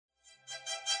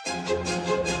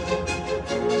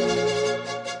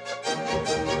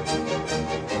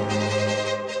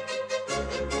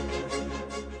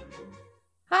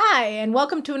Hi, and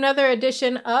welcome to another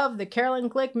edition of the Carolyn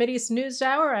Glick Mideast News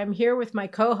Hour. I'm here with my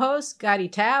co-host, Gadi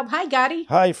Taub. Hi, Gadi.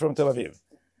 Hi from Tel Aviv.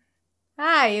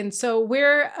 Hi, and so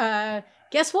we're,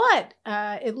 guess what?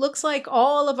 It looks like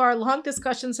all of our long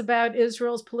discussions about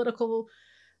Israel's political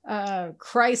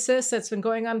crisis that's been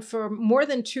going on for more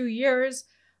than 2 years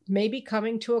may be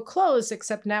coming to a close,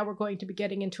 except now we're going to be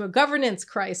getting into a governance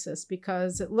crisis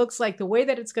because it looks like the way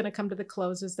that it's going to come to the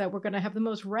close is that we're going to have the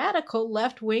most radical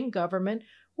left-wing government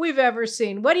we've ever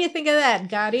seen. What do you think of that,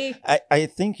 Gadi? I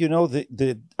think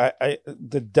the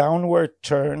downward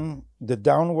turn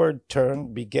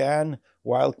began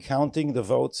while counting the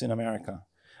votes in America,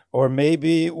 or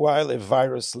maybe while a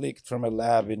virus leaked from a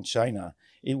lab in China.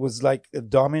 It was like a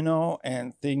domino,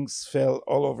 and things fell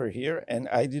all over here. And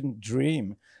I didn't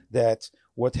dream that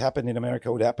what happened in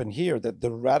America would happen here. That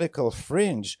the radical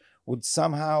fringe would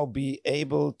somehow be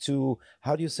able to,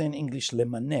 how do you say in English,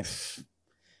 lemanef?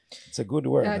 It's a good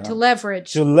word. To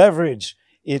leverage. To leverage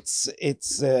its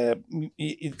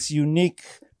unique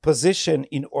position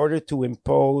in order to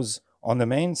impose on the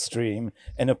mainstream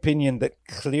an opinion that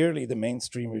clearly the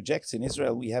mainstream rejects. In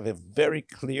Israel, we have a very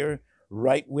clear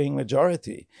right-wing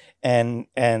majority, and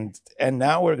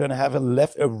now we're going to have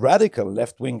a radical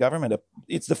left-wing government.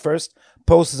 It's the first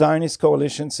post-Zionist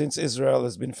coalition since Israel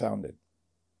has been founded.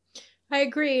 I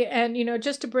agree. And,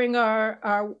 just to bring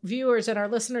our viewers and our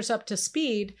listeners up to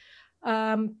speed,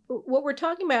 what we're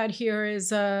talking about here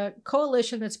is a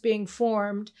coalition that's being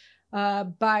formed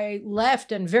by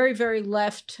left and very, very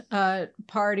left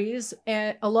parties,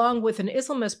 along with an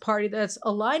Islamist party that's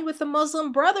aligned with the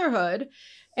Muslim Brotherhood.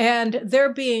 And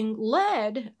they're being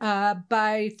led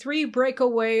by three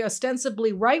breakaway,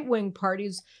 ostensibly right-wing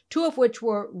parties, two of which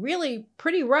were really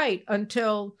pretty right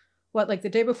until, like the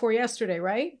day before yesterday,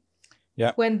 right?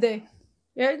 Yeah.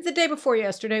 The day before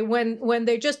yesterday, when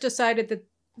they just decided that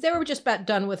they were just about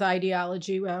done with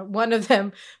ideology. One of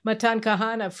them, Matan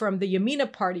Kahana from the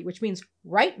Yamina Party, which means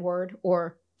rightward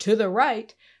or to the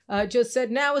right, just said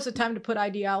now is the time to put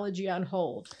ideology on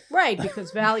hold. Right,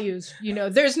 because values,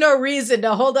 there's no reason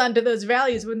to hold on to those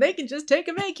values when they can just take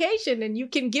a vacation and you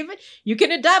can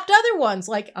adopt other ones,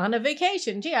 like on a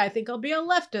vacation. Gee, I think I'll be a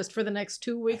leftist for the next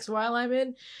 2 weeks while I'm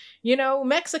in,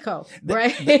 Mexico,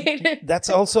 right? That's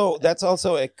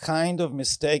also a kind of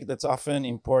mistake that's often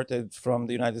imported from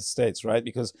the United States, right?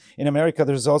 Because in America,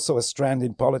 there's also a strand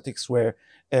in politics where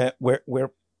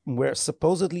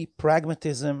supposedly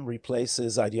pragmatism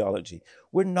replaces ideology.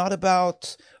 We're not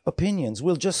about opinions.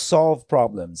 We'll just solve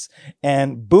problems.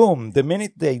 And boom, the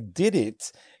minute they did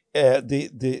it, the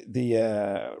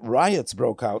riots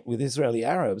broke out with Israeli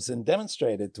Arabs and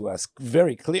demonstrated to us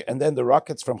very clear, and then the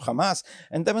rockets from Hamas,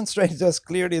 and demonstrated to us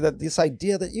clearly that this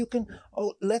idea that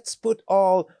let's put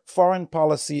all foreign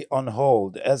policy on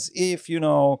hold, as if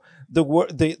the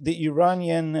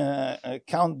Iranian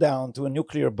countdown to a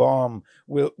nuclear bomb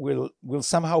will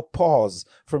somehow pause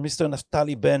for Mr.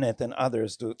 Naftali Bennett and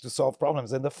others to solve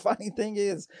problems. And the funny thing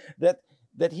is that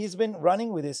he's been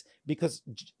running with this because,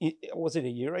 was it a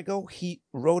year ago? He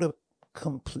wrote a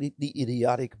completely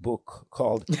idiotic book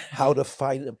called How to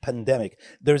Fight a Pandemic.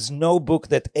 There's no book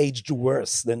that aged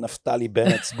worse than Naftali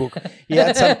Bennett's book.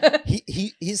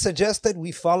 He suggested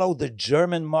we follow the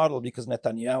German model because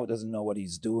Netanyahu doesn't know what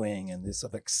he's doing, and this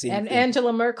vaccine and thing.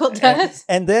 Angela Merkel does.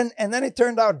 And then it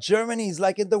turned out Germany is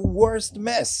like in the worst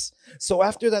mess. So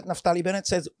after that, Naftali Bennett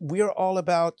says we're all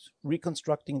about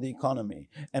reconstructing the economy.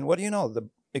 And what do you know? The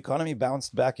economy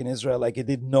bounced back in Israel like it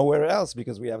did nowhere else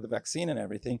because we have the vaccine and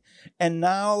everything. And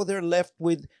now they're left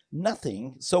with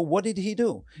nothing. So what did he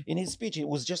do? In his speech, it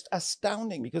was just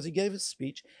astounding because he gave a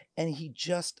speech and he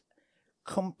just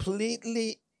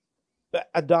completely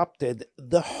adopted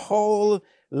the whole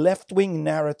left-wing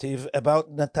narrative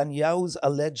about Netanyahu's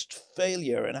alleged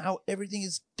failure and how everything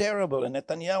is terrible and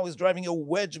Netanyahu is driving a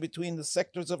wedge between the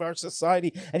sectors of our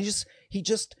society. And he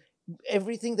just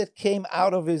everything that came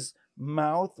out of his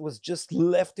mouth was just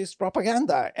leftist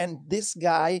propaganda. And this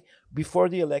guy, before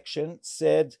the election,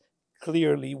 said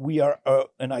clearly, we are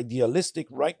an idealistic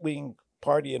right-wing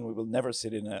party and we will never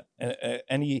sit in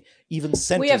any even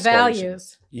centrist We have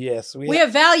values. Yes. We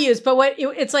have values, but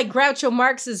it's like Groucho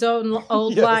Marx's own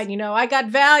old Yes. line, I got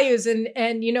values and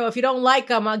if you don't like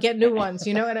them, I'll get new ones.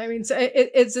 You know what I mean? So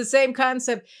it's the same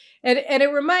concept. And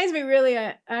it reminds me really,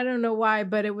 I don't know why,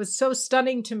 but it was so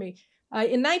stunning to me.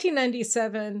 In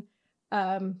 1997,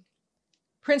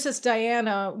 Princess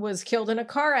Diana was killed in a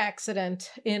car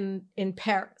accident in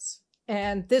Paris.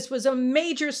 And this was a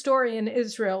major story in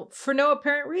Israel for no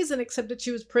apparent reason, except that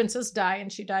she was Princess Di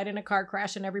and she died in a car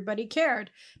crash and everybody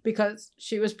cared because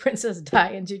she was Princess Di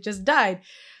and she just died.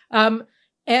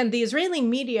 And the Israeli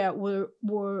media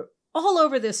were all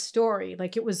over this story.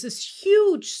 Like it was this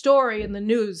huge story in the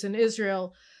news in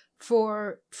Israel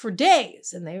for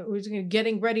days. And they were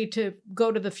getting ready to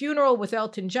go to the funeral with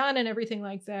Elton John and everything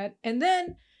like that. And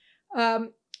then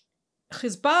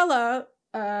Hezbollah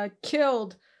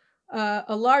killed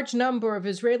a large number of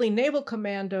Israeli naval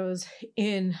commandos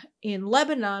in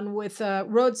Lebanon with a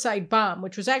roadside bomb,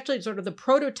 which was actually sort of the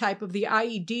prototype of the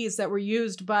IEDs that were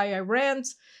used by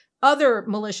Iran's other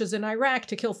militias in Iraq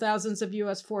to kill thousands of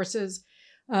U.S. forces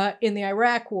in the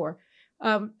Iraq War.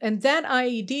 And that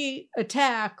IED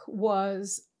attack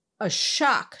was a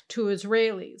shock to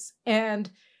Israelis.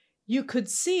 And you could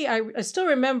see, I still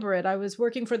remember it. I was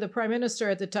working for the prime minister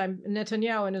at the time,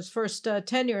 Netanyahu, in his first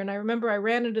tenure. And I remember I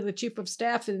ran into the chief of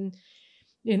staff from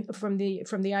the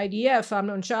IDF,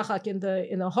 Amnon Shachak, in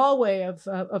the hallway of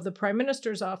the prime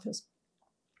minister's office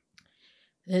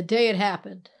the day it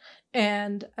happened.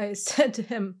 And I said to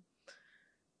him,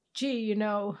 gee,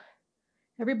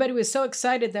 everybody was so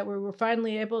excited that we were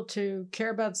finally able to care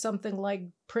about something like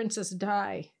Princess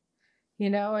Di,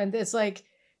 and it's like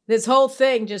this whole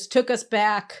thing just took us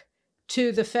back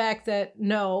to the fact that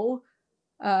no,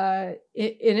 in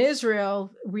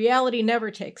Israel, reality never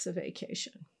takes a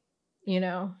vacation.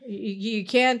 You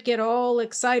can't get all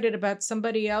excited about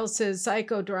somebody else's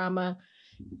psychodrama.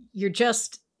 You're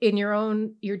just in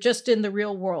the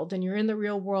real world, and you're in the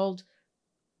real world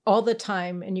all the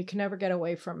time, and you can never get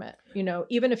away from it.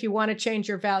 Even if you want to change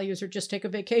your values or just take a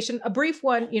vacation, a brief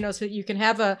one, so you can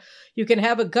have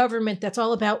a government that's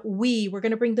all about we. We're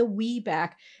going to bring the we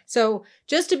back. So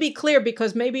just to be clear,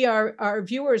 because maybe our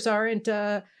viewers aren't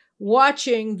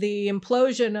watching the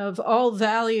implosion of all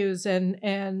values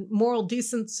and moral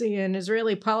decency in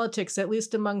Israeli politics, at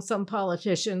least among some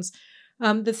politicians.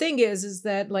 The thing is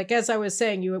that, like, as I was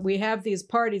saying, we have these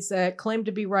parties that claim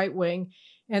to be right-wing,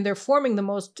 and they're forming the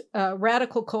most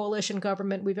radical coalition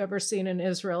government we've ever seen in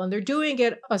Israel. And they're doing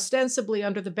it ostensibly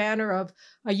under the banner of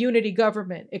a unity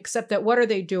government, except that what are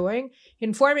they doing?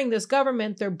 In forming this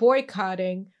government, they're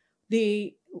boycotting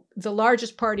the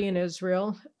largest party in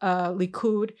Israel,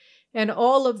 Likud, and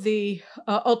all of the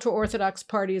ultra-Orthodox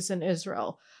parties in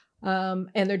Israel. And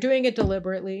they're doing it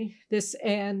deliberately.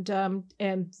 And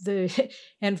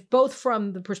both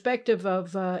from the perspective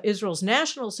of Israel's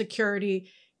national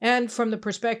security and from the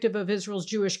perspective of Israel's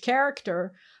Jewish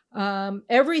character,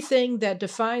 everything that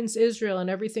defines Israel and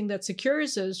everything that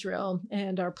secures Israel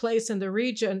and our place in the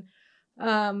region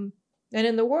and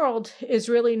in the world is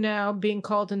really now being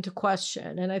called into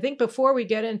question. And I think before we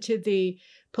get into the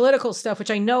political stuff,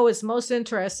 which I know is most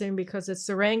interesting because it's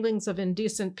the wranglings of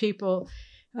indecent people,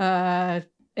 and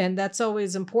that's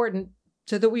always important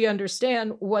so that we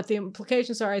understand what the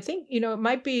implications are. I think, it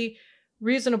might be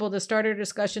reasonable to start our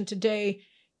discussion today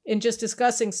in just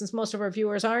discussing, since most of our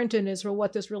viewers aren't in Israel,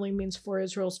 what this really means for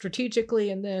Israel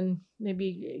strategically, and then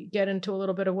maybe get into a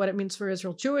little bit of what it means for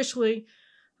Israel Jewishly,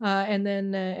 and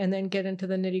then get into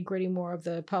the nitty-gritty more of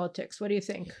the politics. What do you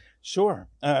think? Sure.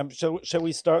 Shall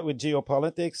we start with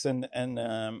geopolitics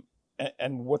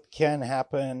and what can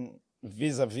happen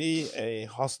vis-a-vis a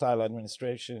hostile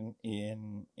administration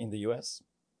in the U.S.?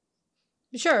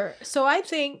 Sure. So I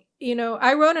think,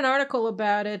 I wrote an article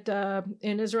about it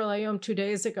in Israel Hayom 2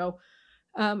 days ago.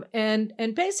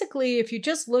 And basically, if you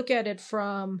just look at it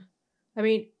from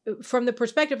the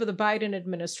perspective of the Biden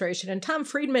administration, and Tom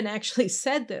Friedman actually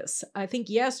said this, I think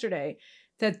yesterday,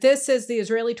 that this is the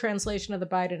Israeli translation of the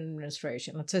Biden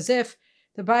administration. It's as if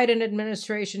the Biden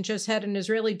administration just had an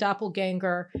Israeli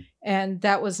doppelganger, and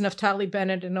that was Naftali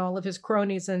Bennett and all of his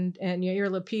cronies and Yair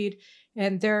Lapid.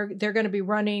 And they're going to be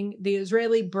running the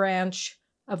Israeli branch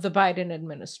of the Biden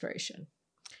administration.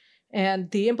 And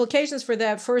the implications for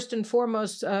that, first and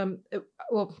foremost,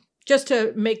 just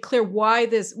to make clear why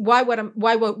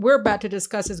what we're about to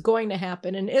discuss is going to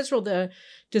happen. In Israel, the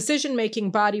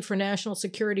decision-making body for national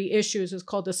security issues is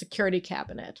called the Security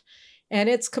Cabinet. And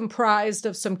it's comprised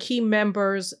of some key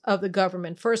members of the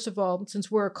government. First of all, since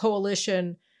we're a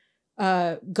coalition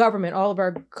government, all of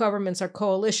our governments are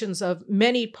coalitions of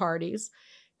many parties.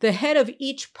 The head of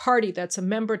each party that's a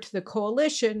member to the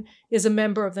coalition is a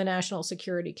member of the National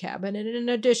Security Cabinet. And in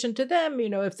addition to them,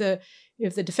 if the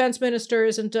defense minister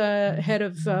isn't a head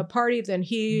of party, then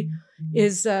he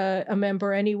is a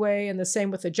member anyway, and the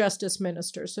same with the justice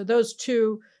minister. So those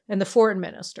two, and the foreign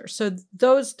minister. So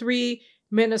those three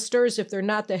ministers, if they're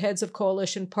not the heads of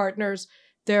coalition partners,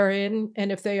 they're in,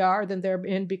 and if they are, then they're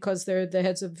in because they're the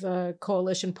heads of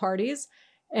coalition parties.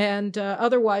 And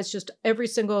otherwise, just every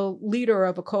single leader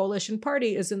of a coalition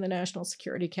party is in the National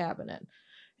Security Cabinet.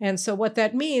 And so what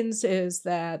that means is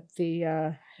that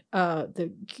the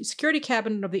the security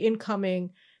cabinet of the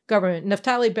incoming government.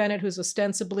 Naftali Bennett, who's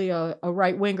ostensibly a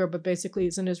right winger, but basically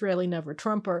is an Israeli never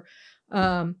Trumper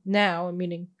now,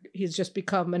 meaning he's just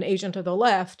become an agent of the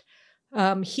left.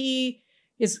 He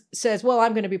says, well,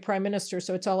 I'm going to be prime minister,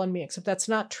 so it's all on me, except that's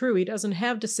not true. He doesn't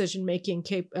have decision-making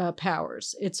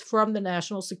powers. It's from the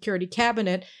National Security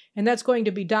Cabinet, and that's going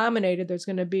to be dominated. There's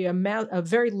going to be a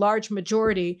very large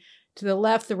majority to the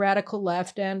left, the radical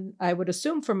left, and I would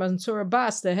assume from Mansour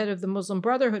Abbas, the head of the Muslim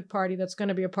Brotherhood Party, that's going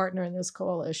to be a partner in this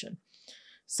coalition.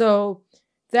 So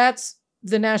that's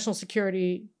the National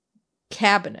Security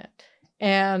Cabinet.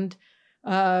 And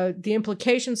the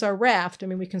implications are raft. I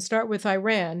mean, we can start with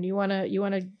Iran. You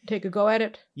wanna take a go at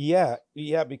it? Yeah,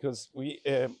 because we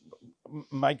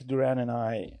Mike Duran and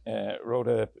I wrote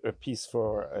a piece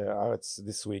for Haaretz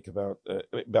this week about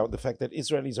the fact that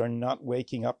Israelis are not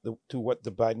waking up to what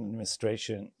the Biden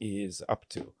administration is up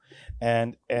to,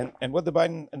 and what the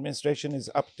Biden administration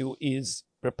is up to is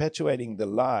perpetuating the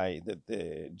lie that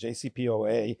the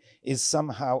JCPOA is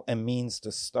somehow a means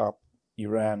to stop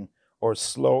Iran or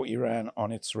slow Iran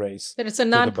on its race. That it's a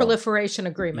non-proliferation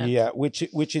agreement. Yeah, which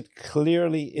it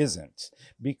clearly isn't,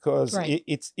 because right.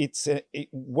 it's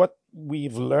what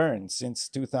we've learned since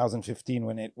 2015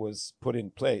 when it was put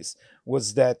in place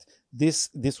was that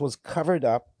this was covered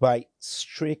up by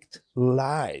strict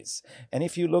lies. And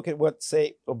if you look at what,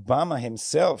 say, Obama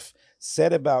himself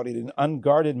said about it in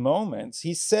unguarded moments,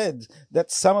 he said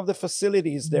that some of the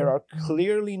facilities there are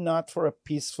clearly not for a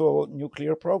peaceful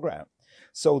nuclear program.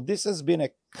 So this has been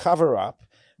a cover-up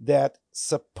that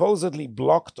supposedly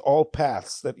blocked all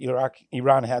paths that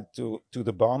Iran had to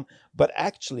the bomb, but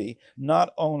actually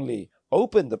not only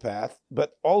opened the path,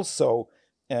 but also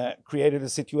created a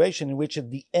situation in which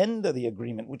at the end of the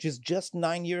agreement, which is just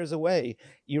 9 years away,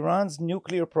 Iran's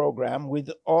nuclear program, with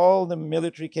all the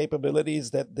military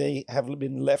capabilities that they have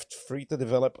been left free to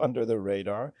develop under the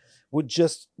radar, would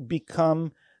just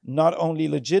become not only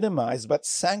legitimized, but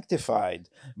sanctified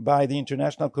by the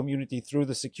international community through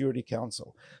the Security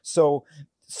Council. So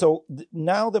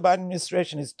now the Biden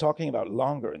administration is talking about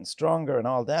longer and stronger and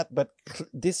all that, but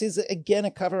this is again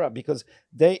a cover-up, because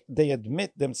they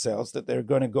admit themselves that they're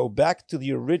going to go back to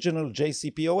the original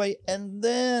JCPOA and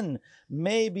then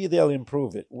maybe they'll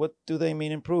improve it. What do they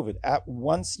mean improve it?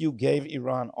 Once you gave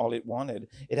Iran all it wanted,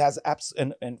 it has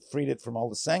and freed it from all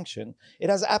the sanction, it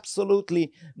has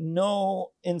absolutely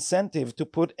no incentive to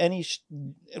put any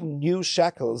new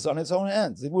shackles on its own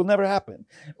hands. It will never happen,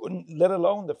 let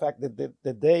alone the fact that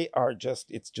they are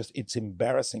it's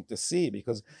embarrassing to see,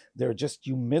 because they're just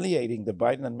humiliating the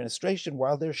Biden administration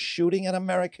while they're shooting at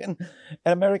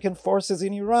American forces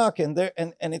in Iraq. And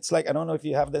it's like, I don't know if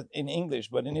you have that in English,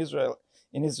 but in Israel,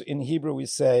 in Hebrew, we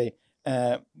say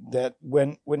that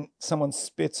when someone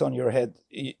spits on your head,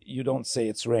 you don't say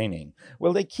it's raining.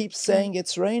 Well, they keep saying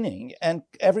it's raining, and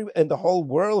the whole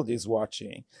world is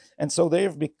watching, and so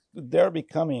they're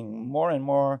becoming more and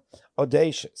more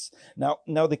audacious. Now,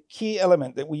 the key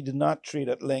element that we did not treat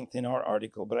at length in our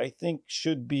article, but I think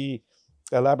should be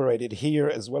elaborated here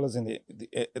as well as in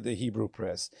the Hebrew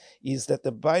press, is that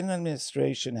the Biden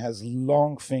administration has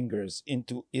long fingers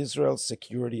into Israel's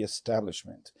security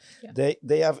establishment. Yeah.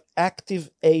 They have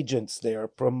active agents there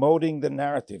promoting the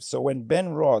narrative. So when Ben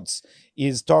Rhodes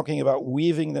is talking about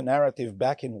weaving the narrative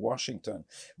back in Washington,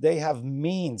 they have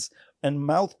means and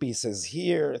mouthpieces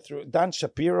here through Dan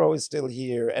Shapiro is still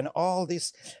here, and all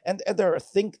this, and there are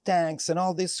think tanks and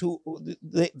all this who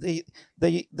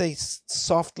they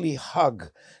softly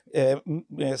hug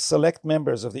select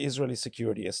members of the Israeli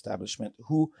security establishment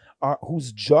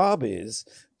whose job is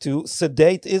to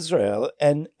sedate Israel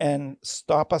and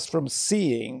stop us from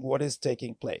seeing what is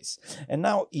taking place. And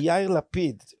now Yair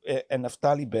Lapid and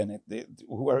Naftali Bennett,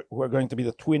 who are going to be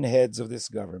the twin heads of this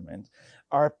government,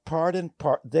 are part and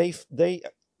part.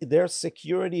 Their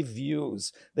security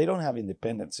views, they don't have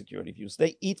independent security views.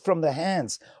 They eat from the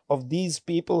hands of these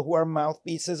people who are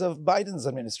mouthpieces of Biden's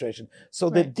administration. So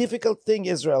right. The difficult thing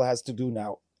Israel has to do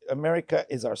now, America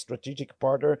is our strategic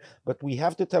partner, but we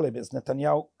have to tell him, as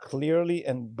Netanyahu clearly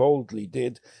and boldly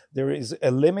did, there is a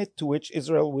limit to which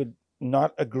Israel would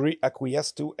not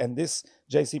acquiesce to, and this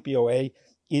JCPOA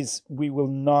is, we will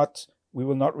not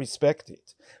respect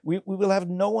it. We will have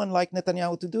no one like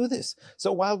Netanyahu to do this.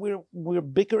 So while we're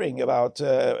bickering about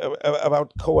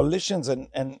coalitions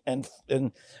and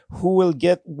who will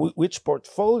get which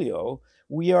portfolio,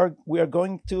 we are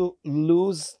going to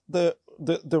lose the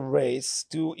race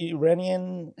to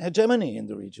Iranian hegemony in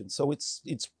the region. So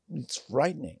it's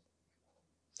frightening.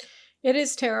 It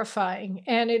is terrifying,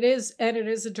 and it is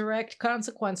a direct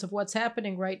consequence of what's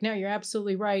happening right now. You're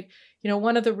absolutely right.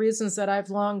 One of the reasons that I've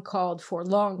long called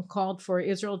for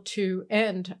Israel to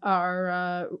end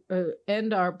our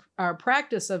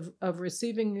practice of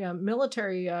receiving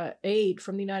military aid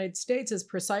from the United States is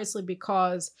precisely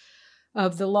because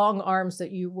of the long arms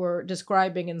that you were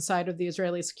describing inside of the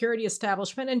Israeli security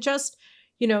establishment, and just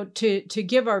to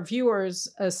give our viewers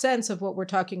a sense of what we're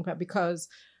talking about, because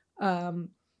in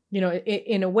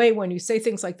a way, when you say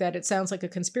things like that, it sounds like a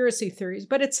conspiracy theory,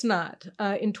 but it's not.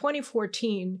 In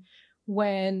 2014,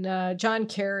 when John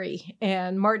Kerry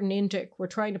and Martin Indyk were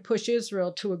trying to push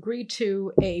Israel to agree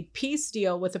to a peace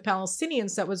deal with the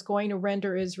Palestinians that was going to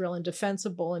render Israel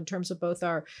indefensible in terms of both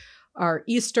our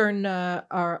eastern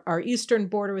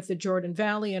border with the Jordan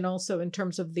Valley, and also in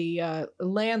terms of the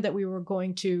land that we were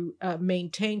going to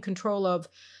maintain control of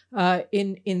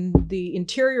in the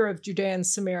interior of Judea and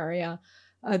Samaria.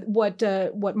 What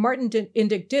Martin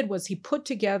Indyk did was he put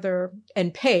together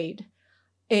and paid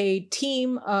a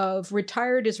team of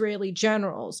retired Israeli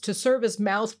generals to serve as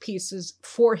mouthpieces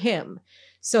for him.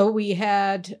 So we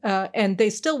had, and they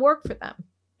still work for them,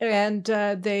 and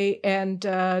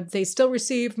they still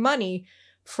receive money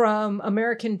from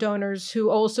American donors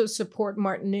who also support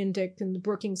Martin Indyk and the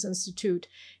Brookings Institute.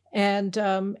 And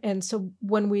so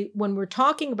when we're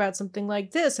talking about something like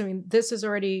this, I mean, this has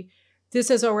already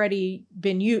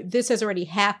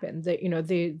happened.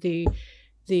 That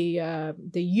the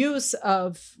use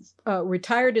of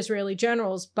retired Israeli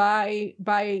generals by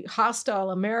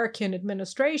hostile American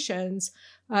administrations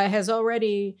has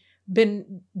already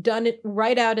been done it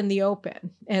right out in the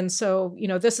open. And so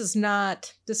this is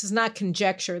not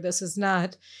conjecture. This is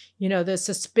not the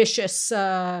suspicious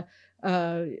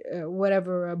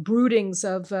broodings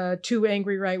of two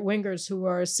angry right-wingers who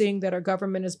are seeing that our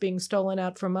government is being stolen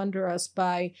out from under us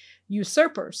by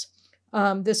usurpers.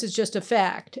 This is just a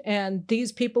fact. And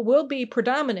these people will be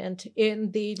predominant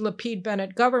in the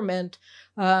Lapid-Bennett government.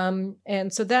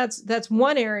 And so that's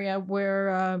one area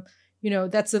where,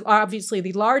 that's obviously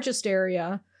the largest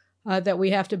area that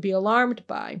we have to be alarmed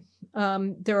by.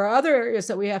 There are other areas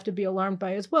that we have to be alarmed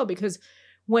by as well, because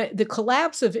when the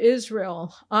collapse of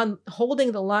Israel on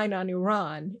holding the line on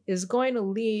Iran is going to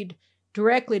lead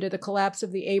directly to the collapse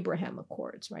of the Abraham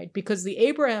Accords, right? Because the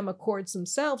Abraham Accords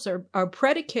themselves are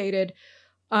predicated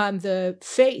on the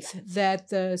faith that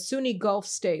the Sunni Gulf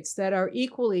states that are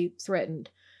equally threatened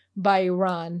by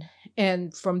Iran,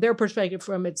 and from their perspective,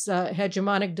 from its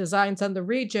hegemonic designs on the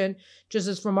region, just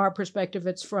as from our perspective,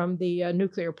 it's from the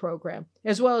nuclear program,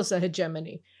 as well as the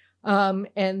hegemony.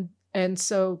 And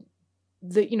so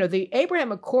the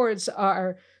Abraham Accords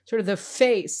are sort of the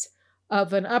face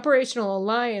of an operational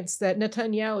alliance that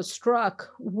Netanyahu struck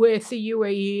with the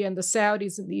UAE and the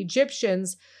Saudis and the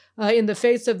Egyptians in the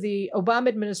face of the Obama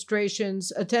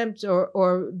administration's attempts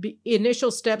or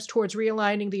initial steps towards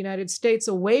realigning the United States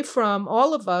away from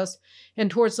all of us and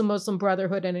towards the Muslim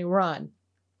Brotherhood and Iran.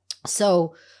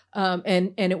 So,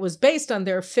 and it was based on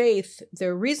their faith,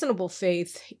 their reasonable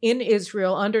faith in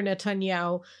Israel under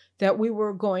Netanyahu, that we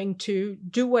were going to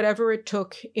do whatever it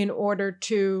took in order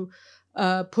to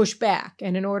push back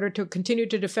and in order to continue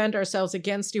to defend ourselves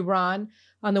against Iran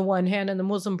on the one hand and the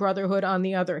Muslim Brotherhood on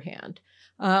the other hand.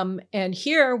 And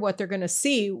here, what they're going to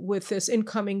see with this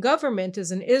incoming government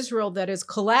is an Israel that is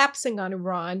collapsing on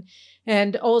Iran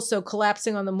and also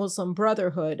collapsing on the Muslim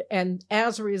Brotherhood. And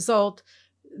as a result,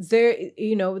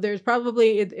 there's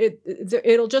probably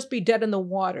it'll just be dead in the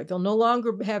water. They'll no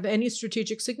longer have any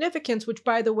strategic significance, which,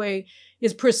 by the way,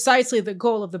 is precisely the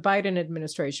goal of the Biden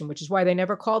administration, which is why they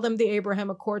never call them the Abraham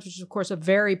Accords, which is, of course, a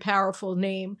very powerful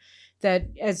name that,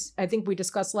 as I think we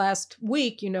discussed last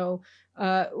week,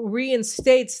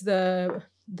 reinstates the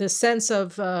sense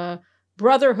of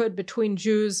brotherhood between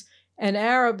Jews and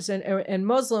Arabs and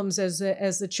Muslims as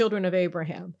the children of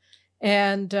Abraham.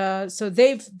 And so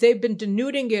they've been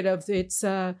denuding it of its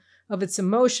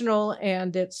emotional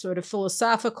and its sort of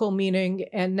philosophical meaning,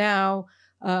 and now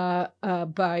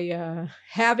by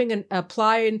having an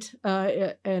appliant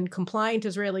and compliant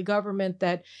Israeli government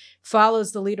that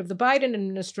follows the lead of the Biden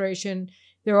administration,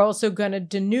 they're also going to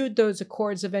denude those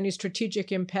accords of any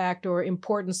strategic impact or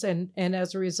importance, and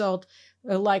as a result,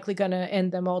 are likely going to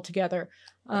end them altogether.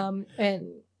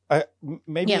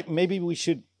 Maybe we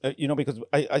should, because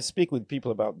I speak with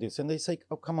people about this, and they say,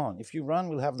 "Oh, come on! If Iran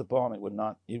will have the bomb, it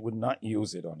would not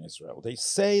use it on Israel." They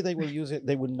say they will use it;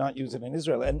 they would not use it in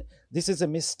Israel, and this is a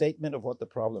misstatement of what the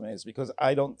problem is. Because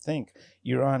I don't think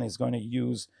Iran is going to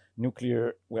use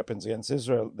nuclear weapons against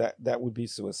Israel. That would be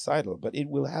suicidal. But it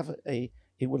will have a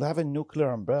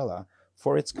nuclear umbrella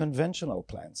for its conventional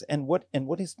plans. And what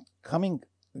is coming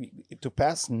to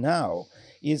pass now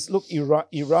is, look,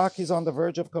 Iraq is on the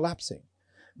verge of collapsing,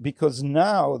 because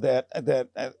now that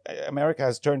America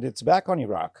has turned its back on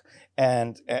Iraq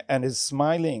and is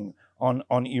smiling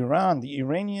on Iran, the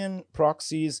Iranian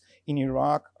proxies in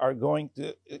Iraq are going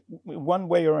to, one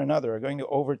way or another, are going to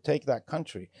overtake that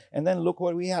country. And then look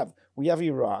what we have. We have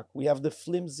Iraq. We have the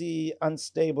flimsy,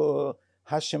 unstable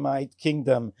Hashemite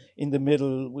kingdom in the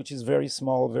middle, which is very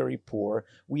small, very poor.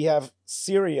 We have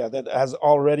Syria that has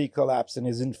already collapsed and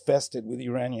is infested with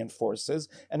Iranian forces.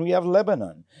 And we have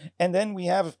Lebanon. And then we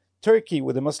have Turkey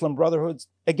with the Muslim Brotherhood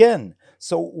again.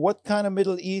 So what kind of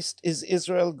Middle East is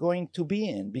Israel going to be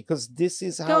in? Because this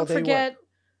is how they work.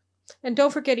 And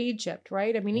don't forget Egypt,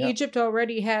 right? I mean, Yeah. Egypt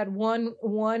already had one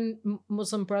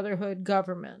Muslim Brotherhood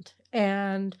government.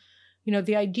 And you know,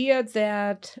 the idea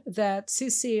that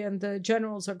Sisi and the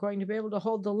generals are going to be able to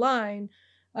hold the line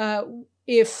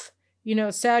if, you know,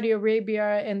 Saudi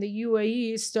Arabia and the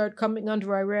UAE start coming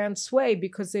under Iran's sway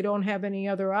because they don't have any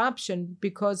other option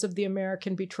because of the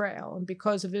American betrayal and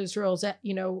because of Israel's,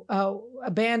 you know,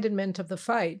 abandonment of the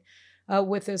fight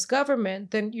with this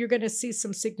government, then you're going to see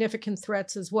some significant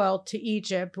threats as well to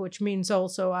Egypt, which means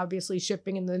also obviously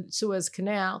shipping in the Suez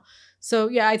Canal. So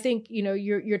yeah, I think, you know,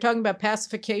 you're talking about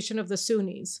pacification of the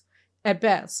Sunnis at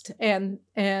best, and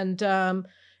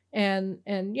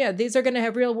yeah, these are going to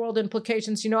have real world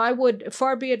implications. You know, I would,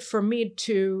 far be it from me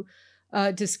to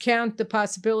discount the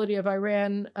possibility of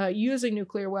Iran using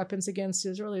nuclear weapons against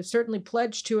Israel. They've certainly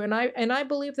pledged to, and I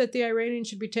believe that the Iranians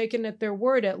should be taken at their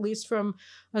word, at least from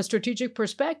a strategic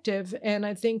perspective. And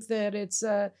I think that it's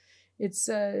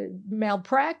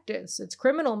malpractice, it's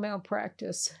criminal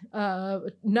malpractice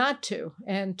not to,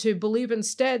 and to believe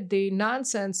instead the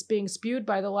nonsense being spewed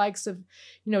by the likes of,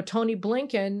 you know, Tony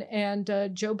Blinken and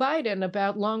Joe Biden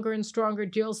about longer and stronger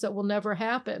deals that will never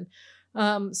happen.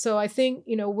 So I think,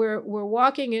 you know, we're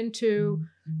walking into,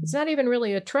 it's not even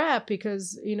really a trap,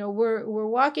 because, you know, we're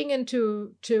walking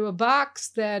into a box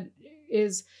that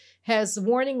has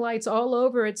warning lights all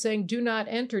over it saying do not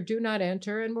enter,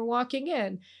 and we're walking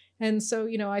in. And so,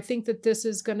 you know, I think that this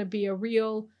is going to be a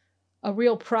real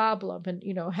problem. And,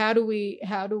 you know, how do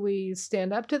we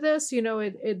stand up to this? You know,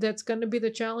 that's going to be the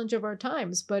challenge of our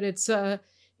times, but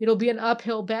it'll be an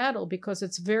uphill battle, because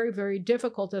it's very, very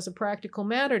difficult as a practical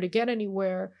matter to get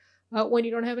anywhere when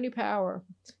you don't have any power.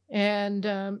 And,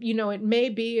 you know, it may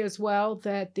be as well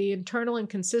that the internal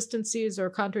inconsistencies or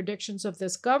contradictions of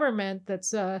this government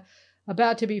that's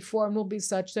about to be formed will be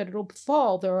such that it'll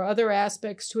fall. There are other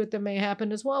aspects to it that may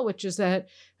happen as well, which is that,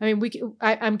 I mean,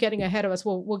 I'm getting ahead of us.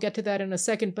 We'll get to that in a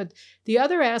second. But the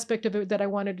other aspect of it that I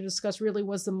wanted to discuss really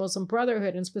was the Muslim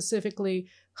Brotherhood, and specifically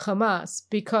Hamas,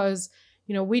 because,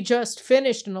 you know, we just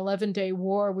finished an 11-day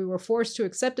war. We were forced to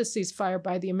accept a ceasefire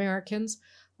by the Americans.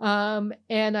 And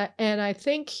I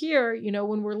think here, you know,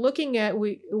 when we're looking at,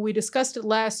 we discussed it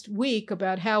last week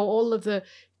about how all of the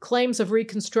claims of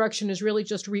reconstruction is really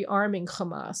just rearming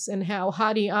Hamas, and how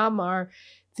Hadi Amar,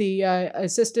 the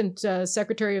Assistant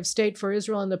Secretary of State for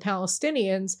Israel and the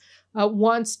Palestinians,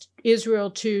 wants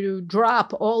Israel to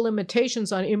drop all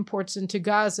limitations on imports into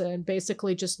Gaza and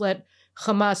basically just let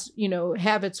Hamas, you know,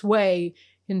 have its way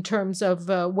in terms of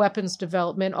weapons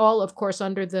development, all, of course,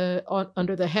 under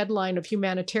the headline of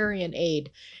humanitarian aid.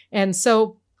 And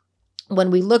so when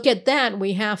we look at that,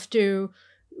 we have to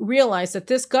realize that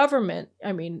this government,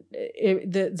 I mean,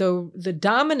 the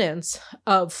dominance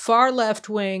of far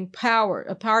left-wing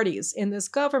parties in this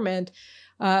government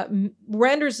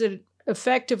renders it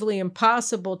effectively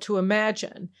impossible to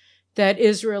imagine that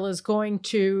Israel is going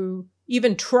to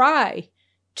even try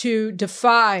to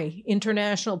defy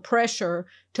international pressure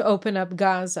to open up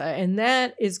Gaza. And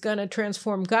that is going to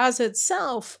transform Gaza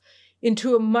itself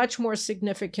into a much more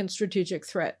significant strategic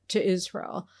threat to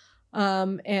Israel.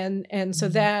 And so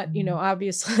that, you know,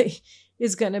 obviously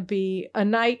is going to be a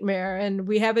nightmare. And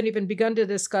we haven't even begun to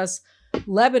discuss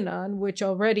Lebanon, which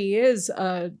already is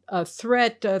a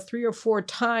threat 3 or 4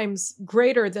 times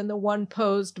greater than the one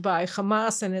posed by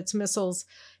Hamas and its missiles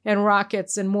and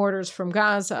rockets and mortars from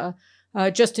Gaza.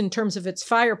 Just in terms of its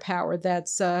firepower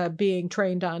that's being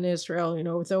trained on Israel, you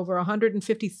know, with over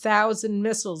 150,000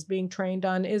 missiles being trained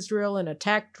on Israel, and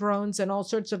attack drones and all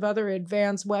sorts of other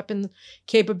advanced weapon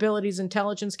capabilities,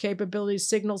 intelligence capabilities,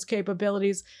 signals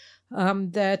capabilities,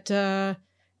 and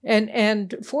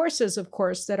forces, of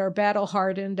course, that are battle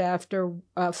hardened after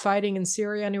fighting in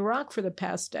Syria and Iraq for the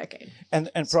past decade.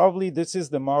 And probably this is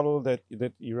the model that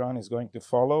Iran is going to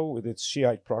follow with its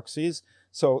Shiite proxies.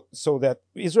 So that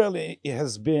Israel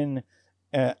has been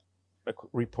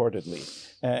reportedly,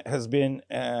 has been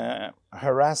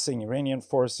harassing Iranian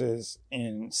forces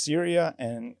in Syria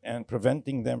and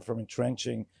preventing them from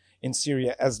entrenching in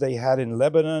Syria, as they had in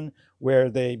Lebanon, where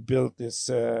they built this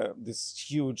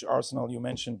huge arsenal you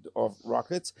mentioned of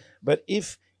rockets. But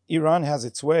if Iran has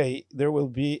its way, there will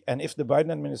be, and if the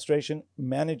Biden administration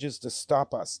manages to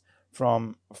stop us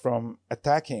from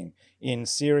attacking in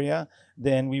Syria,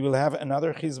 then we will have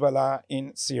another Hezbollah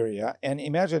in Syria. And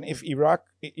imagine if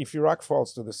Iraq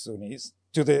falls to the Sunnis,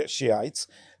 to the Shiites,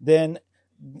 then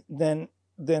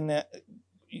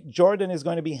Jordan is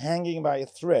going to be hanging by a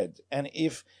thread. And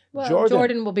if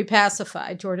Jordan will be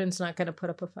pacified. Jordan's not going to put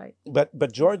up a fight. But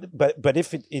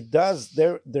if it does,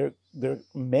 there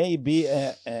may be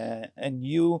a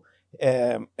new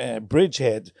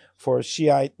bridgehead for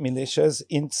Shiite militias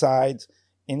inside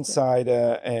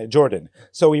Jordan.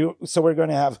 So we're going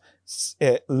to have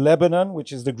Lebanon,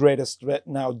 which is the greatest threat,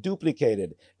 now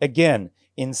duplicated again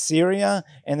in Syria,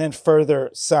 and then further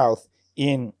south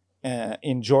in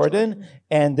Jordan.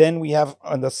 And then we have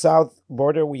on the south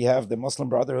border, we have the Muslim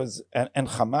Brotherhoods and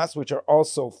Hamas, which are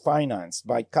also financed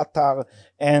by Qatar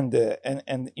and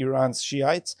Iran's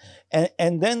Shiites.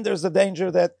 And then there's the danger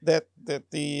that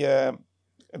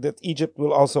Egypt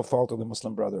will also fall to the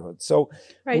Muslim Brotherhood. So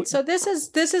so this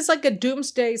is like a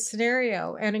doomsday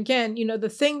scenario. And again, the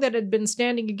thing that had been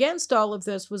standing against all of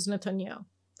this was Netanyahu.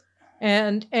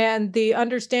 And the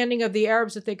understanding of the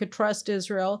Arabs that they could trust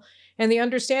Israel, and the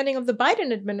understanding of the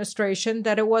Biden administration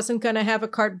that it wasn't going to have a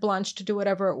carte blanche to do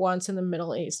whatever it wants in the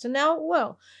Middle East. And now it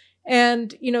will.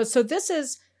 And, so this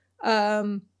is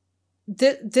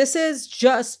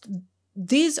just,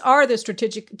 these are the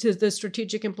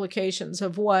strategic implications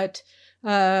of what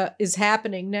is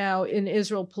happening now in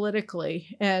Israel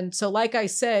politically. And so, like I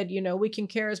said, we can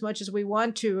care as much as we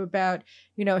want to about,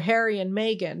 Harry and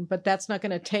Meghan, but that's not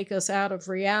going to take us out of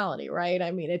reality, right? I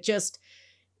mean, it's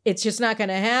just not going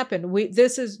to happen.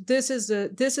 This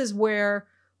is where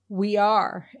we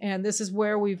are, and this is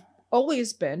where we've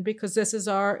always been, because this is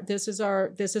our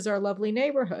lovely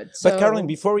neighborhood. But Caroline,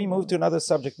 before we move to another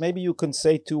subject, maybe you can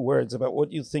say 2 words about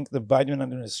what you think the Biden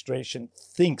administration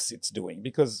thinks it's doing,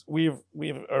 because we've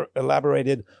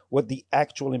elaborated what the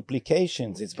actual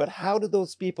implications is. But how do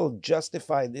those people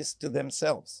justify this to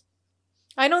themselves?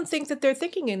 I don't think that they're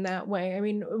thinking in that way. I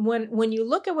mean, when you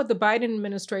look at what the Biden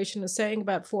administration is saying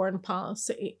about foreign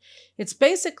policy, it's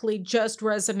basically just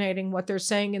resonating what they're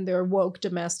saying in their woke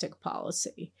domestic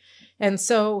policy. And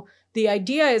so the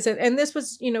idea is that, and this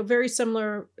was, very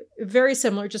similar,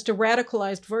 just a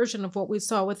radicalized version of what we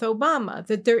saw with Obama,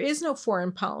 that there is no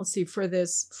foreign policy for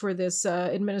this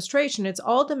administration. It's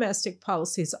all domestic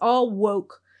policy. It's all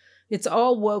woke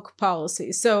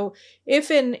policy. So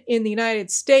if in the United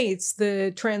States,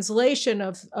 the translation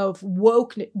of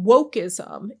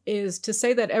wokeism is to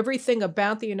say that everything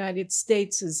about the United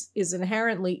States is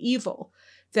inherently evil,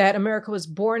 that America was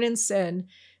born in sin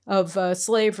of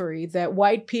slavery, that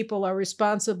white people are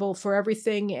responsible for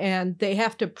everything, and they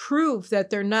have to prove that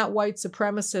they're not white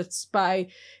supremacists by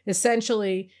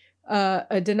essentially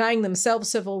denying themselves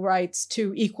civil rights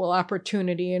to equal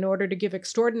opportunity in order to give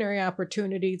extraordinary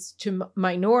opportunities to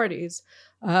minorities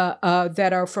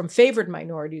that are from favored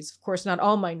minorities. Of course, not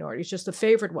all minorities, just the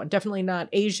favored one, definitely not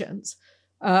Asians.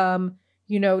 To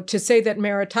say that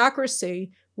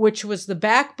meritocracy, which was the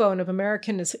backbone of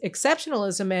American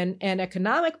exceptionalism and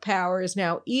economic power, is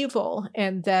now evil,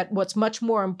 and that what's much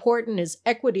more important is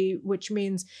equity, which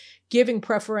means giving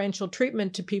preferential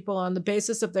treatment to people on the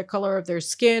basis of their color of their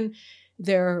skin,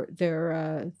 their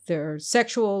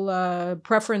sexual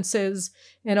preferences,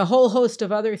 and a whole host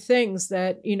of other things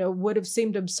that would have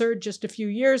seemed absurd just a few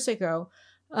years ago.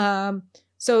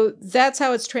 So that's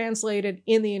how it's translated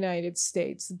in the United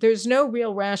States. There's no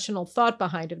real rational thought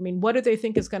behind it. I mean, what do they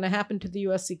think is going to happen to the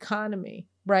U.S. economy,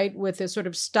 right? With this sort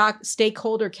of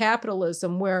stakeholder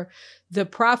capitalism where the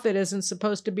profit isn't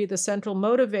supposed to be the central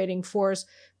motivating force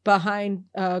behind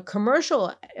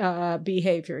commercial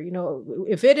behavior.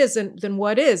 If it isn't, then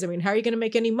what is? I mean, how are you going to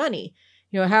make any money?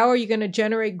 How are you going to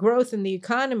generate growth in the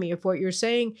economy if what you're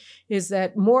saying is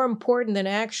that more important than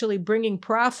actually bringing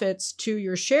profits to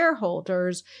your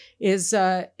shareholders is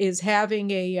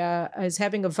having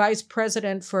a vice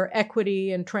president for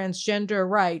equity and transgender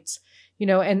rights?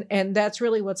 And that's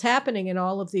really what's happening in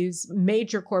all of these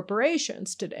major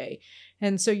corporations today.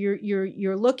 And so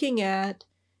you're looking at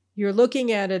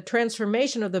a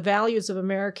transformation of the values of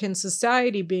American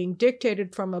society being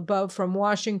dictated from above, from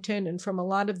Washington, and from a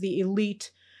lot of the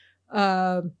elite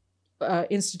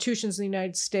institutions in the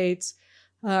United States.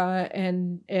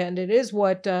 And it is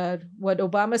what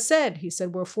Obama said. He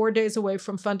said we're 4 days away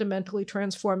from fundamentally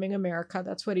transforming America.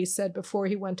 That's what he said before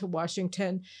he went to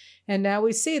Washington, and now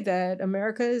we see that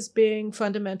America is being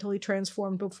fundamentally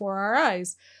transformed before our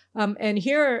eyes. And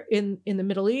here in the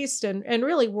Middle East and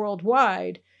really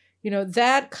worldwide,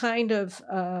 that kind of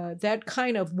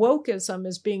wokeism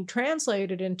is being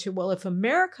translated into, well, if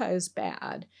America is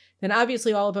bad, then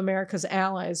obviously all of America's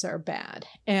allies are bad.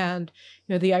 And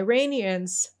the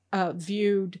Iranians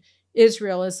viewed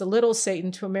Israel as the little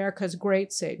Satan to America's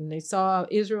great Satan. They saw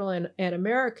Israel and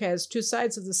America as two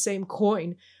sides of the same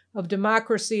coin of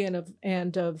democracy and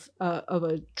of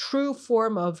a true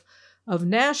form of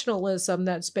nationalism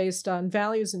that's based on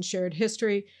values and shared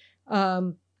history.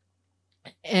 And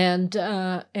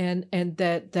that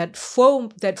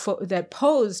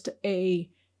posed a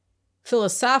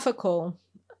philosophical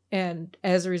and,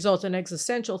 as a result, an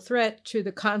existential threat to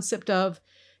the concept of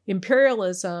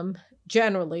imperialism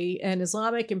generally and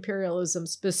Islamic imperialism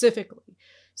specifically.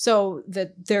 So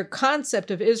that their concept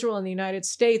of Israel and the United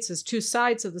States as two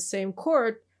sides of the same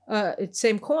coin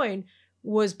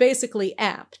was basically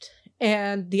apt.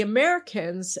 And the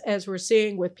Americans, as we're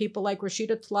seeing with people like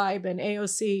Rashida Tlaib and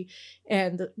AOC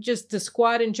and just the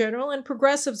squad in general and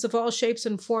progressives of all shapes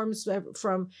and forms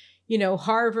from,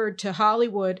 Harvard to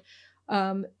Hollywood,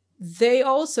 they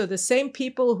also, the same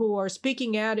people who are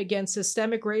speaking out against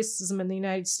systemic racism in the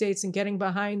United States and getting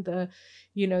behind the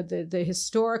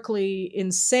historically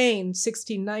insane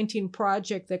 1619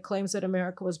 project that claims that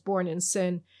America was born in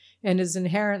sin and is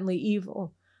inherently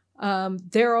evil.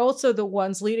 They're also the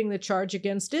ones leading the charge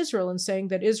against Israel and saying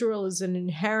that Israel is an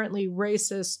inherently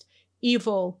racist,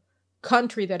 evil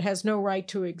country that has no right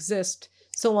to exist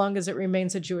so long as it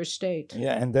remains a Jewish state.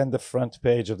 Yeah, and then the front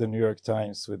page of the New York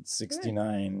Times with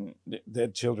 69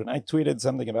 dead children. I tweeted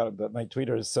something about it, but my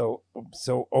Twitter is so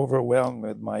overwhelmed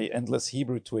with my endless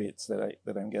Hebrew tweets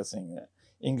that I'm guessing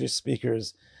English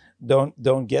speakers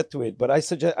don't get to it. But I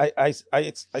suggest I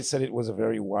said it was a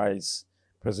very wise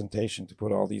presentation to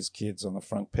put all these kids on the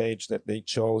front page, that they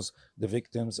chose the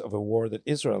victims of a war that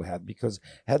Israel had, because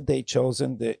had they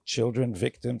chosen the children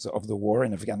victims of the war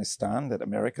in Afghanistan that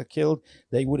America killed,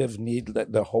 they would have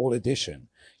needed the whole edition,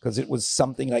 because it was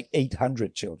something like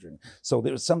 800 children. So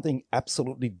there's something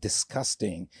absolutely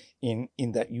disgusting in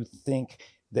that you think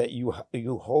that you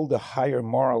hold a higher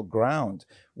moral ground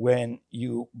when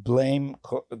you blame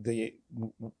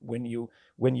when you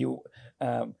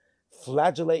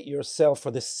flagellate yourself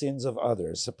for the sins of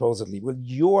others, supposedly. Well,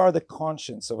 you are the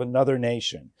conscience of another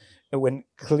nation, when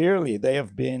clearly they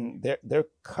have been, their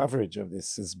coverage of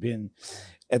this has been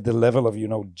at the level of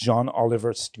John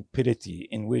Oliver stupidity,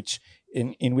 in which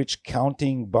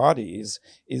counting bodies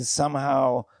is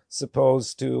somehow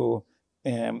supposed to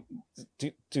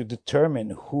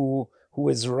determine who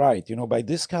is right. By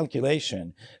this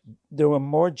calculation, there were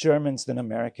more Germans than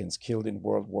Americans killed in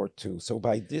World War II. So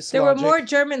by this there logic, were more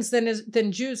Germans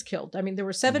than Jews killed. I mean, there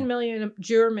were 7 million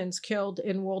Germans killed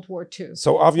in World War II.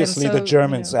 So obviously the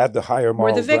Germans had the higher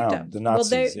moral ground. The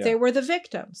Nazis, they were the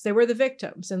victims. They were the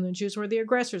victims, and the Jews were the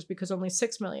aggressors, because only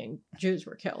 6 million Jews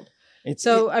were killed. It's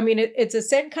the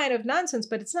same kind of nonsense,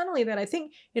 but it's not only that. I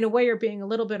think in a way you're being a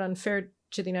little bit unfair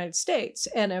to the United States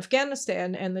and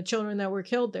Afghanistan and the children that were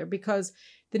killed there, because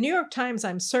the New York Times,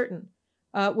 I'm certain,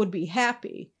 would be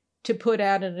happy to put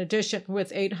out an edition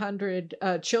with 800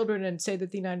 children and say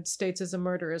that the United States is a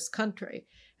murderous country.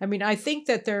 I mean, I think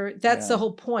that that's the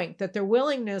whole point, that their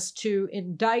willingness to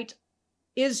indict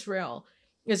Israel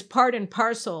is part and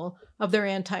parcel of their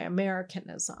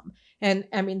anti-Americanism. And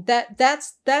I mean,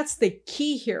 that's the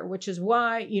key here, which is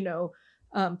why,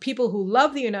 people who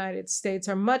love the United States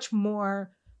are much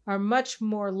more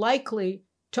likely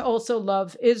to also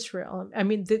love Israel. I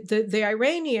mean, the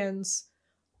Iranians,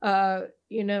 they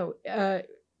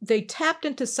tapped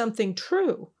into something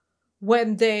true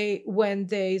when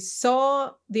they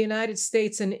saw the United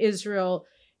States and Israel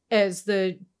as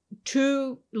the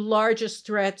two largest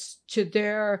threats to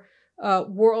their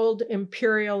world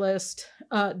imperialist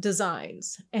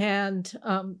designs. And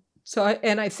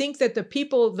I think that the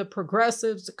people, the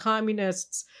progressives, the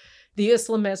communists, the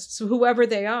Islamists, whoever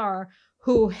they are,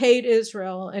 who hate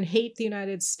Israel and hate the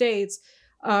United States,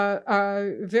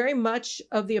 are very much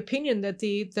of the opinion that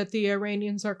the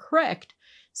Iranians are correct.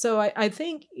 So I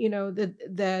think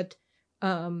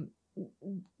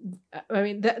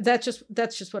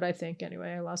that's just what I think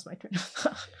anyway. I lost my train of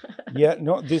thought. Yeah,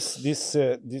 no, this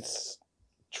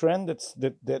trend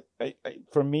that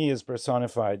for me is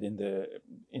personified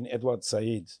in Edward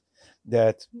Said,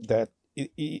 that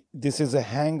this is a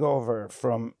hangover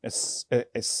from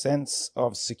a sense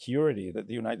of security that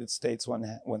the United States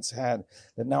once had,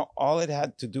 that now all it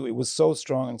had to do, it was so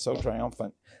strong and so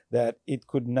triumphant that it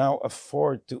could now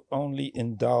afford to only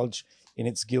indulge in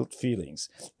its guilt feelings.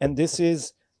 And this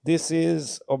is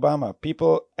Obama.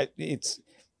 People,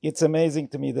 it's amazing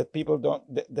to me that people don't,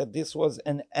 that this was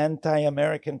an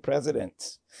anti-American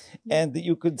president. And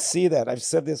you could see that. I've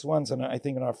said this once, I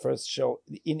think in our first show,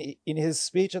 in his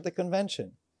speech at the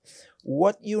convention.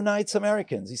 What unites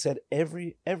Americans? He said,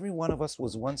 every one of us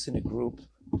was once in a group,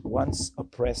 once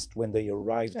oppressed when they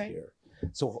arrived here.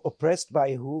 So oppressed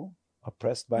by who?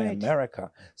 Oppressed by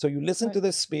America. So you listen to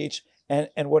this speech, and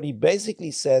what he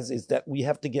basically says is that we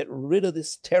have to get rid of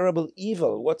this terrible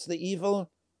evil. What's the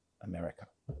evil? America.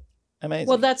 Amazing.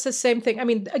 Well, that's the same thing. I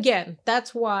mean, again,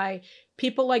 that's why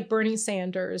people like Bernie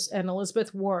Sanders and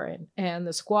Elizabeth Warren and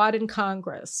the squad in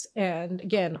Congress, and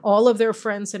again, all of their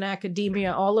friends in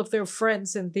academia, all of their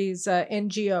friends in these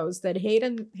NGOs that hate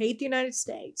the United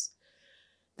States,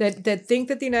 that think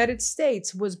that the United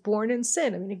States was born in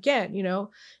sin. I mean, again, you know,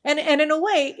 and in a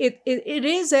way, it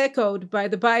is echoed by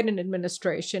the Biden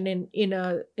administration in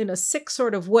a sick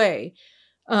sort of way,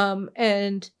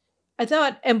 and I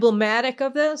thought emblematic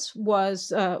of this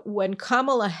was when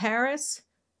Kamala Harris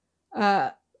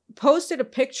posted a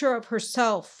picture of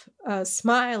herself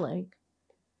smiling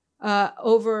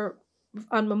over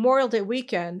on Memorial Day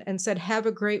weekend and said, "Have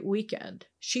a great weekend."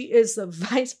 She is the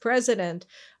vice president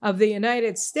of the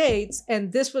United States,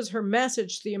 and this was her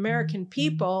message to the American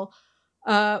people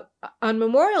on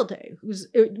Memorial Day.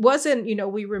 It wasn't, you know,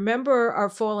 we remember our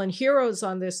fallen heroes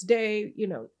on this day, you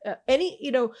know,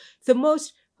 the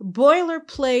most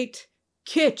boilerplate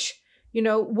kitsch, you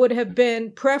know, would have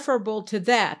been preferable to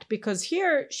that, because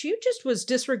here she just was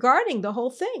disregarding the whole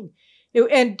thing.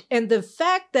 And the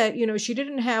fact that, you know, she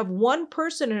didn't have one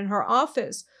person in her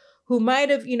office who might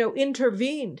have, you know,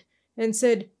 intervened and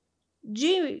said,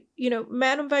 gee, you know,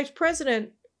 Madam Vice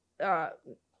President, there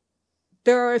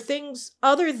are things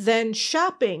other than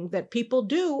shopping that people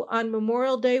do on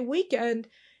Memorial Day weekend.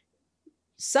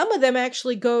 Some of them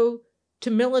actually go to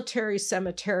military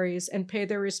cemeteries and pay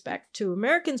their respect to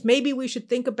Americans. Maybe we should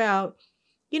think about,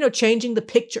 you know, changing the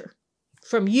picture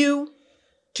from you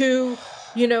to,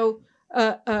 you know,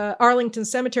 Arlington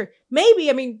Cemetery. Maybe,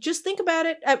 I mean, just think about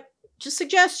it. Just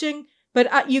suggesting,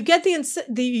 but you get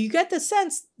the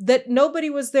sense that nobody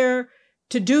was there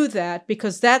to do that,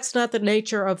 because that's not the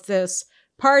nature of this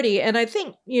party. And I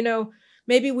think, you know,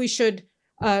 maybe we should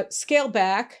scale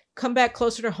back, come back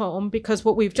closer to home, because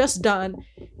what we've just done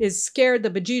is scared the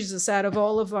bejesus out of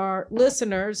all of our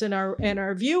listeners and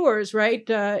our viewers, right?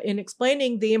 In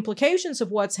explaining the implications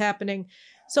of what's happening.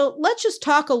 So let's just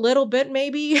talk a little bit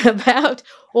maybe about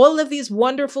all of these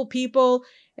wonderful people,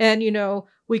 and, you know,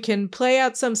 we can play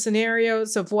out some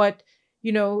scenarios of what,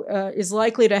 you know, is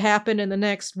likely to happen in the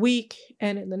next week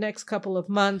and in the next couple of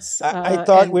months. I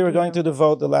thought we were going to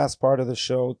devote the last part of the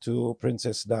show to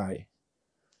Princess Di.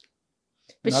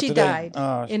 But she died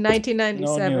in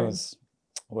 1997. No news.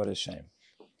 What a shame.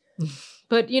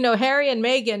 But, you know, Harry and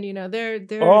Meghan, you know, they're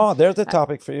there's the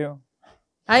topic for you.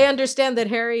 I understand that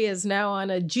Harry is now on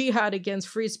a jihad against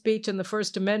free speech and the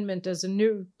First Amendment as a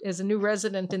new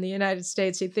resident in the United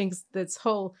States. He thinks this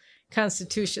whole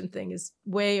Constitution thing is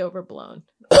way overblown.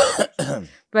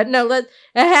 But no,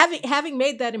 having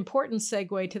made that important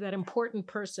segue to that important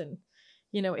person,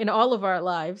 you know, in all of our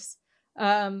lives.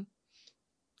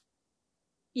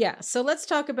 Yeah, so let's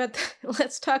talk about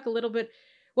let's talk a little bit.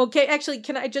 Well, okay, actually,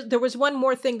 there was one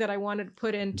more thing that I wanted to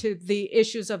put into the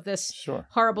issues of this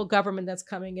horrible government that's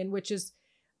coming in, which is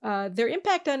their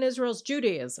impact on Israel's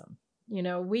Judaism. You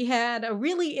know, we had a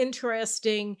really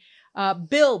interesting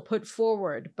bill put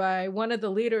forward by one of the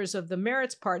leaders of the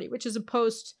Meretz Party, which is a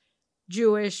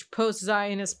post-Jewish,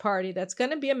 post-Zionist party that's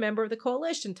going to be a member of the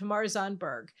coalition, Tamar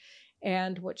Zandberg.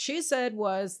 And what she said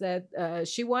was that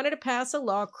she wanted to pass a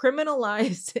law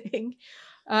criminalizing,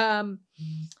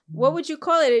 what would you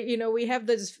call it? You know, we have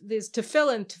these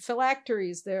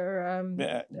phylacteries. They're,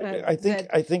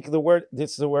 I think the word,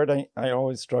 it's the word I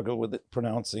always struggle with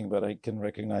pronouncing, but I can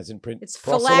recognize in print. It's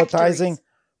proselytizing.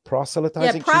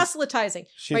 Yeah, proselytizing.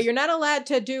 But you're not allowed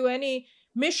to do any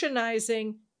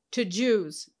missionizing to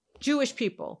Jewish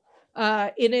people.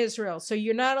 In Israel, so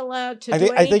you're not allowed to.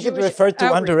 I think it referred to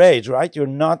underage, right?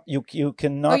 You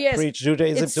cannot preach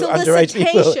Judaism to underage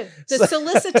people. The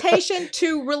solicitation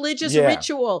to religious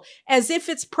ritual, as if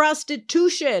it's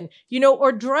prostitution, you know,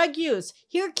 or drug use.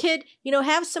 Here, kid, you know,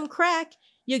 have some crack,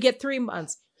 you get 3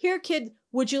 months. Here, kid,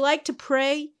 would you like to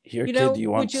pray? Here, you know, kid,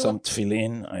 you want some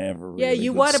tefillin? I have a really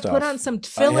you want to put on some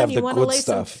tefillin. You want to lay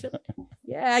some.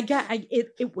 Yeah,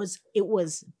 it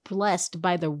was blessed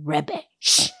by the Rebbe.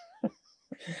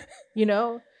 You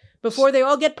know, before they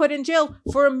all get put in jail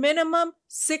for a minimum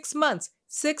 6 months.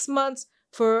 6 months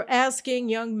for asking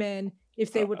young men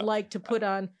if they would like to put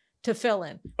on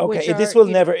tefillin. Okay,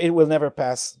 it will never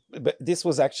pass. But this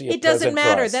was actually a it doesn't present for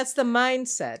matter. us. That's the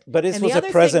mindset. But this And was the a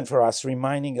other present thing- for us,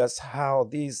 reminding us how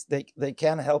they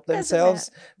can help Doesn't themselves.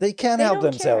 They can They help don't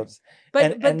care. themselves.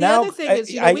 But the now other thing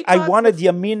is, you know, we I talked wanted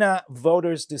before- the Amina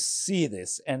voters to see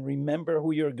this and remember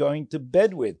who you're going to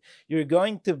bed with. You're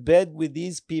going to bed with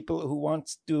these people who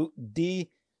want to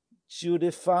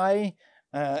de-Judify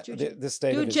the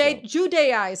state of Israel.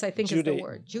 Judaize, I think is the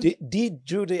word.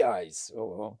 De-Judaize.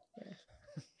 Oh.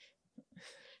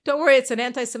 Don't worry, it's an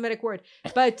anti-Semitic word.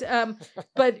 But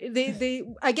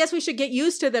the I guess we should get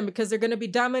used to them because they're going to be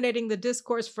dominating the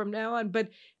discourse from now on. But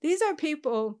these are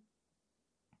people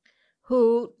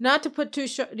who, not to put too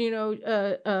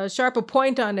sharp a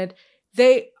point on it,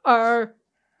 they are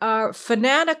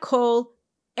fanatical,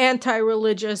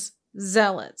 anti-religious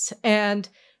zealots. And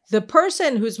the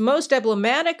person who's most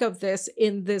emblematic of this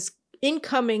in this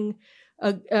incoming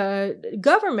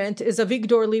government is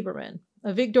Avigdor Lieberman.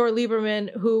 Avigdor Lieberman,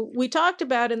 who we talked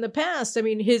about in the past. I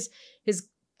mean,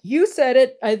 you said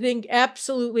it, I think,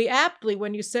 absolutely aptly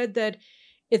when you said that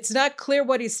it's not clear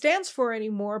what he stands for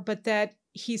anymore, but that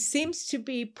he seems to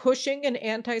be pushing an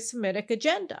anti-Semitic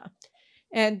agenda.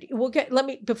 And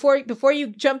before you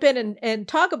jump in and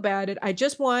talk about it, I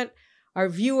just want our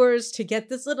viewers to get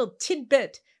this little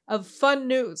tidbit of fun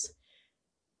news.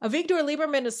 Avigdor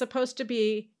Lieberman is supposed to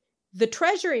be the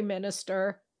treasury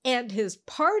minister, and his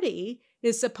party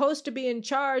is supposed to be in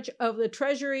charge of the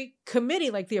Treasury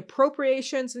Committee, like the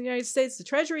appropriations in the United States, the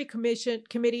Treasury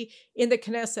Committee in the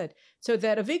Knesset, so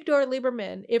that Avigdor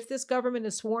Lieberman, if this government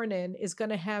is sworn in, is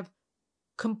going to have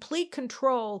complete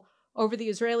control over the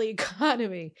Israeli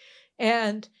economy.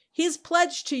 And he's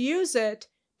pledged to use it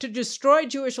to destroy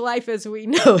Jewish life as we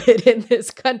know it in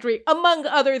this country, among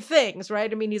other things,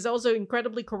 right? I mean, he's also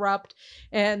incredibly corrupt,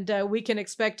 and we can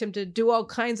expect him to do all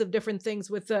kinds of different things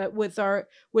with our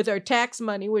tax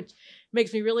money, which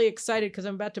makes me really excited because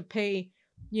I'm about to pay,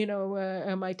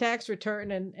 my tax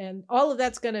return, and all of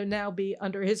that's going to now be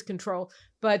under his control.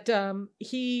 But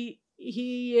he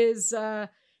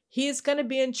is going to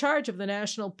be in charge of the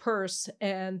national purse,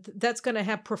 and that's going to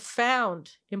have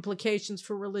profound implications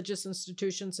for religious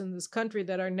institutions in this country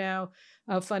that are now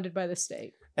funded by the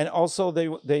state. And also,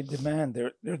 they're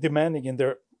demanding in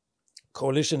their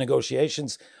coalition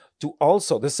negotiations to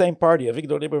also, the same party,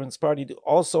 Avigdor Lieberman's party, to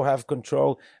also have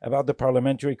control about the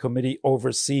parliamentary committee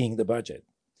overseeing the budget.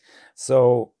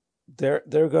 So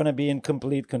they're going to be in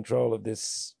complete control of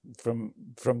this from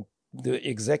the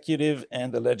executive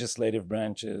and the legislative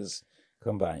branches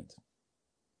combined.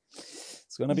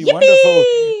 It's going to be wonderful.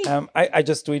 I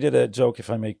just tweeted a joke, if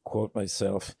I may quote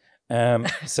myself,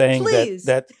 saying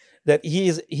that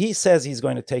he says he's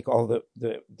going to take all the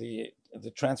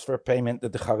transfer payment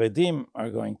that the Haredim are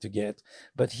going to get,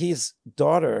 but his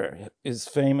daughter is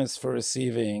famous for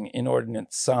receiving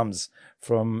inordinate sums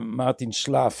from Martin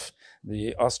Schlaff,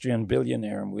 the Austrian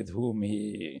billionaire with whom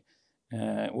he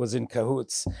was in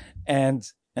cahoots,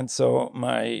 and so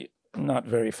my not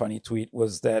very funny tweet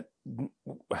was that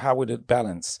how would it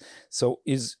balance? So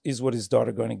is what his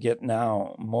daughter going to get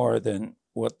now more than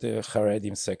what the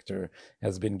Haredim sector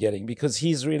has been getting? Because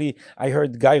he's really, I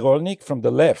heard Guy Rolnick from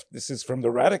the left, this is from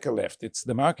the radical left, it's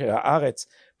the market, Haaretz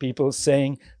people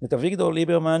saying that Avigdor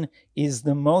Lieberman is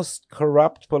the most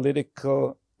corrupt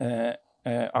political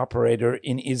operator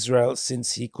in Israel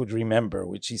since he could remember,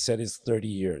 which he said is 30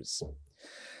 years.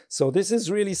 So this is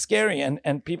really scary,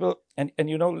 and people and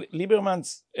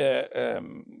Lieberman's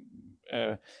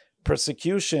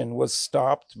persecution was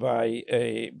stopped by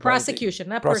a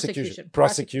prosecution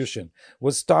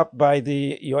was stopped by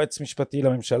the Yoetz Mishpati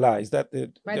LaMemshala. Is that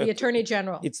the Attorney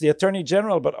General? It's the Attorney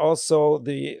General, but also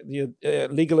the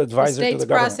legal advisor to the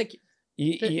government.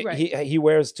 He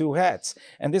wears two hats,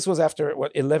 and this was after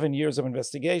 11 years of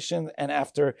investigation, and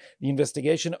after the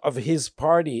investigation of his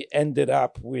party ended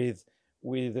up with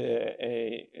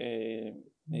a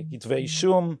Kitvei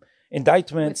Shum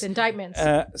indictments. And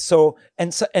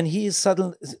he is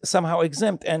somehow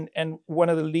exempt. And one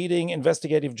of the leading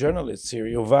investigative journalists here,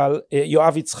 Yoav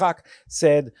Yitzchak,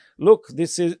 said, "Look,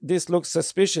 this looks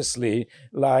suspiciously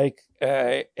like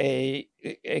a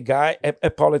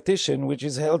politician which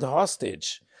is held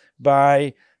hostage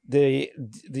by the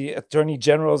Attorney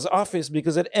General's office,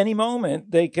 because at any moment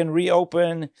they can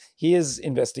reopen his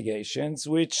investigations,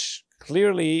 which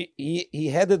clearly he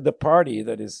headed the party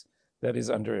that is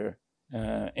under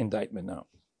indictment now."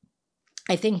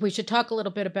 I think we should talk a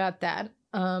little bit about that.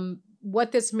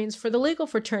 what this means for the legal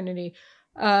fraternity.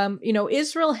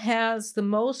 Israel has the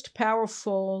most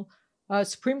powerful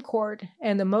Supreme Court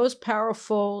and the most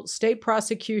powerful state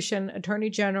prosecution attorney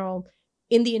general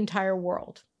in the entire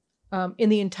world.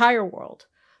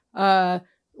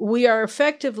 We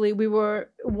were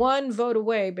one vote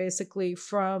away, basically,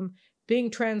 from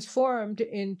being transformed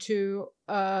into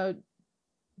a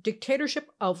dictatorship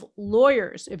of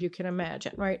lawyers, if you can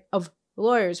imagine, right? Of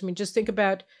lawyers. I mean, just think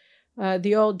about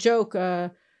the old joke,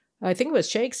 I think it was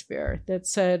Shakespeare, that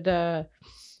said,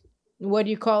 what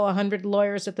do you call 100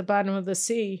 lawyers at the bottom of the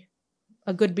sea?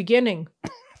 A good beginning,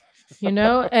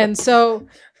 And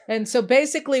so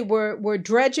basically we're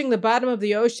dredging the bottom of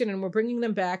the ocean and we're bringing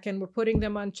them back and we're putting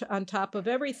them on top of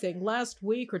everything. Last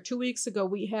week or 2 weeks ago,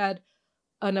 we had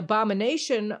an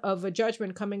abomination of a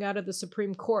judgment coming out of the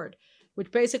Supreme Court,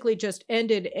 which basically just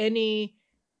ended any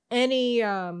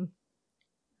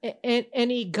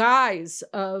guise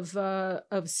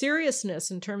of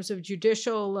seriousness in terms of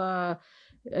judicial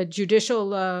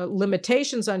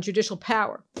limitations on judicial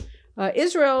power.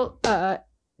 Israel,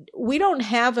 we don't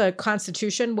have a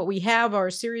constitution. What we have are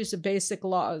a series of basic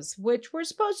laws, which were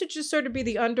supposed to just sort of be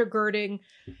the undergirding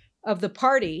of the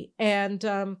party. And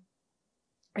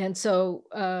so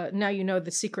now you know the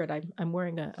secret. I'm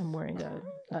wearing an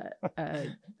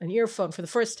earphone for the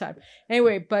first time.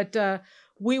 Anyway, but the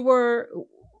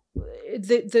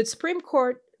Supreme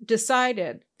Court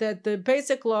decided that the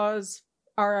basic laws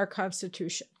are our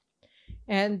Constitution.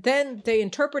 And then they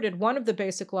interpreted one of the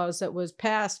basic laws that was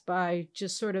passed by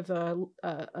just sort of a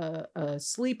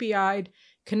sleepy-eyed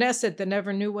Knesset that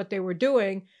never knew what they were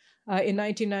doing in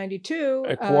 1992.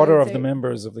 A quarter of the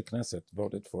members of the Knesset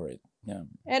voted for it. Yeah,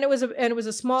 and it was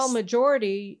a small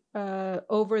majority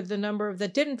over the number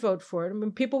that didn't vote for it. I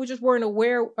mean, people just weren't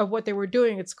aware of what they were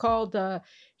doing. It's called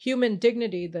human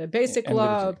dignity, the basic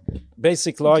law.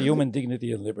 Basic law, human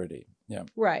dignity and liberty. Yeah,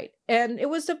 right. And it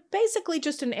was basically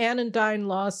just an anodyne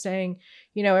law saying,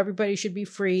 everybody should be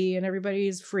free and everybody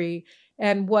is free.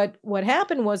 And what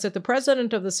happened was that the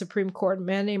president of the Supreme Court, a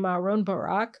man named Aaron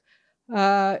Barak,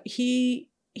 he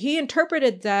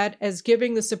interpreted that as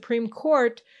giving the Supreme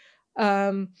Court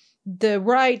the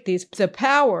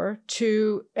power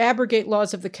to abrogate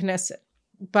laws of the Knesset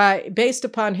based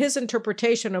upon his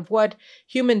interpretation of what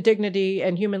human dignity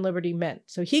and human liberty meant.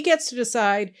 So he gets to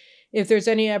decide if there's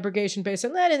any abrogation based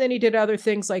on that. And then he did other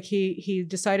things, like he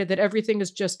decided that everything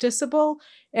is justiciable,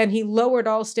 and he lowered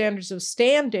all standards of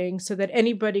standing so that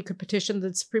anybody could petition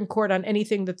the Supreme Court on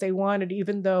anything that they wanted,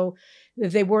 even though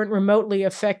they weren't remotely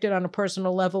affected on a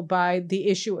personal level by the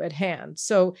issue at hand.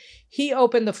 So he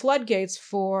opened the floodgates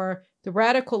for the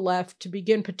radical left to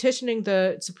begin petitioning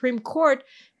the Supreme Court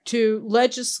to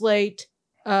legislate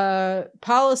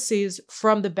policies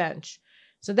from the bench.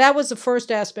 So that was the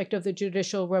first aspect of the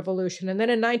judicial revolution. And then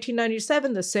in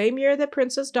 1997, the same year that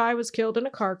Princess Di was killed in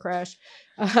a car crash,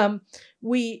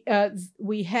 we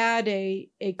had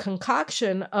a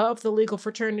concoction of the legal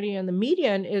fraternity and the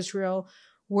media in Israel,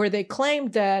 where they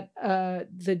claimed that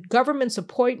the government's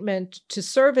appointment to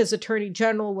serve as attorney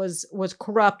general was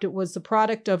corrupt. It was the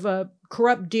product of a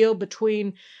corrupt deal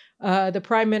between the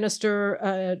Prime Minister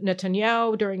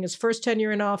Netanyahu during his first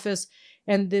tenure in office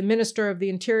and the Minister of the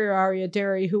Interior, Aryeh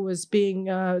Deri, who was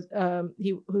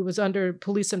who was under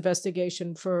police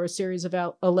investigation for a series of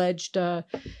alleged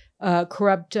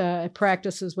corrupt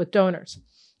practices with donors.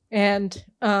 And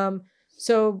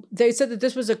so they said that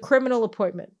this was a criminal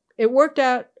appointment. It worked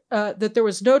out that there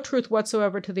was no truth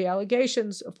whatsoever to the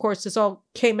allegations. Of course, this all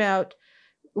came out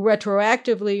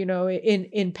retroactively,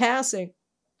 in passing.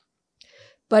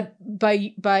 But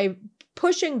by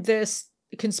pushing this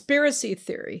conspiracy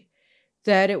theory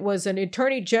that it was an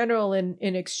attorney general in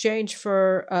exchange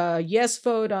for a yes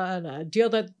vote on a deal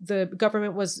that the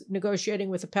government was negotiating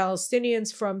with the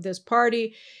Palestinians from this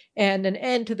party, and an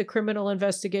end to the criminal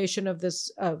investigation of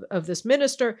this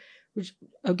minister, which,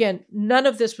 again, none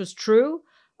of this was true.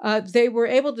 They were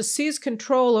able to seize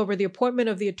control over the appointment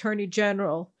of the attorney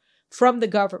general from the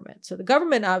government. So the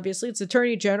government, obviously, its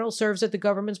attorney general serves at the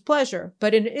government's pleasure.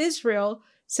 But in Israel,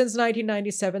 since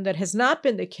 1997, that has not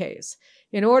been the case.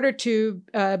 In order to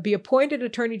be appointed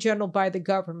attorney general by the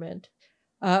government,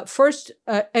 first,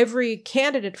 every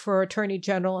candidate for attorney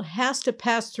general has to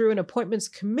pass through an appointments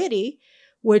committee,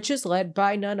 which is led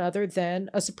by none other than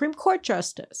a Supreme Court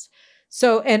justice.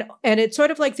 So, and it's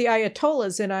sort of like the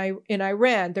Ayatollahs in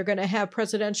Iran. They're going to have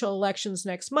presidential elections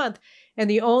next month, and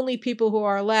the only people who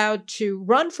are allowed to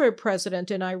run for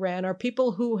president in Iran are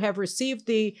people who have received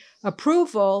the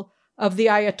approval of the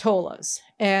Ayatollahs.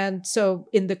 And so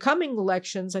in the coming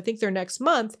elections, I think they're next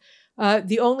month,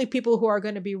 The only people who are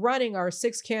going to be running are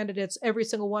 6 candidates, every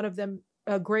single one of them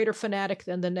a greater fanatic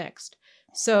than the next.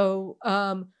 So,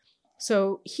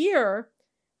 so here,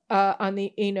 on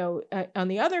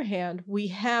the other hand, we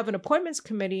have an appointments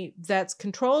committee that's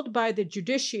controlled by the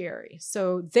judiciary.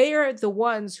 So they are the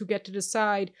ones who get to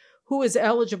decide who is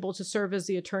eligible to serve as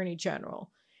the attorney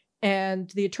general. And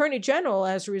the attorney general,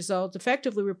 as a result,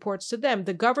 effectively reports to them.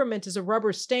 The government is a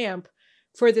rubber stamp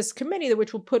for this committee,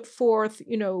 which will put forth,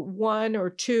 1 or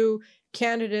 2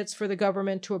 candidates for the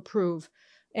government to approve.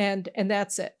 And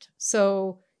that's it.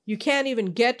 So you can't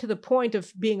even get to the point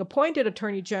of being appointed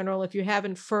attorney general if you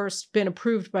haven't first been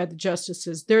approved by the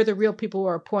justices. They're the real people who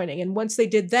are appointing. And once they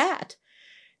did that,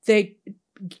 they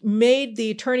made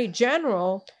the attorney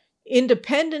general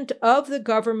independent of the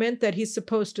government that he's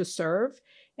supposed to serve,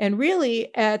 and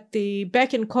really at the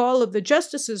beck and call of the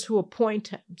justices who appoint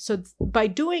him. So by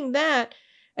doing that,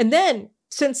 and then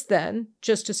since then,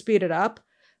 just to speed it up,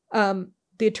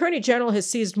 the attorney general has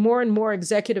seized more and more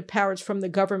executive powers from the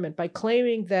government by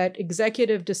claiming that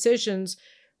executive decisions,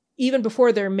 even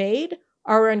before they're made,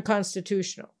 are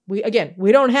unconstitutional. We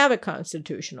don't have it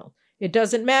constitutional. It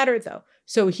doesn't matter, though.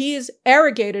 So he's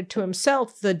arrogated to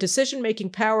himself the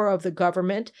decision-making power of the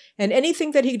government, and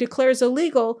anything that he declares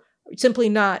illegal, simply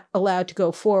not allowed to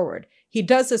go forward. He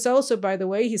does this also, by the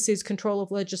way, he seized control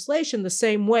of legislation the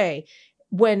same way.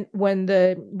 When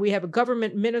we have a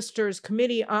government ministers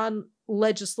committee on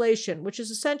legislation, which is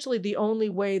essentially the only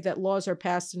way that laws are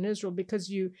passed in Israel, because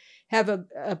you have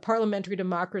a parliamentary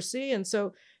democracy. And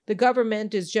so the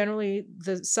government is generally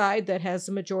the side that has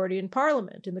the majority in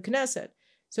parliament, in the Knesset.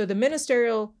 So the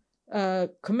ministerial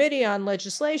committee on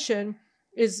legislation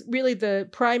is really the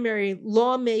primary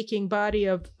lawmaking body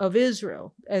of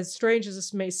Israel, as strange as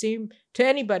this may seem to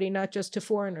anybody, not just to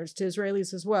foreigners, to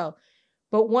Israelis as well.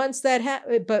 But once that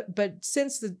but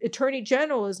since the attorney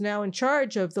general is now in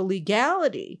charge of the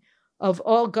legality of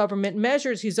all government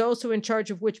measures, he's also in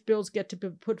charge of which bills get to be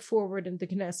put forward in the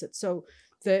Knesset. So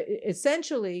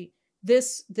essentially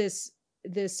this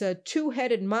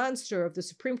two-headed monster of the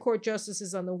Supreme Court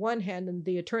justices on the one hand and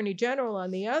the attorney general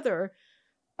on the other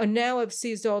now have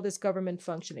seized all this government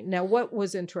functioning. Now, what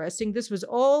was interesting, this was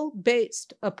all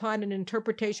based upon an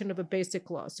interpretation of a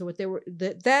basic law. So what they were,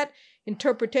 that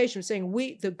interpretation was saying,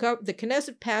 the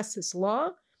Knesset passed this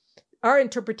law. Our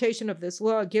interpretation of this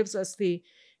law gives us the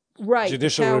right.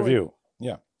 Judicial review.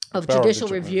 Yeah. Of judicial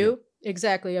review.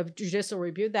 Exactly. Of judicial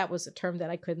review. That was a term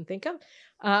that I couldn't think of.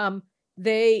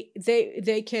 They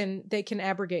can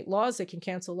abrogate laws. They can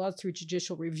cancel laws through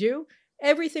judicial review.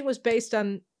 Everything was based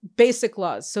on basic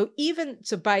laws. So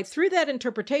through that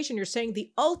interpretation, you're saying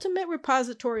the ultimate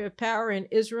repository of power in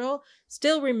Israel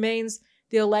still remains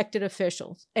the elected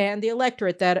officials and the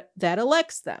electorate that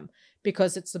elects them,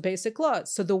 because it's the basic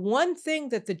laws. So the one thing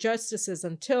that the justices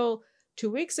until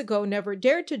 2 weeks ago never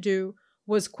dared to do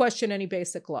was question any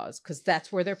basic laws, because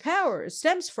that's where their power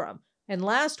stems from. And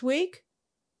last week,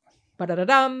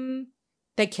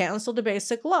 they canceled a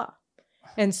basic law.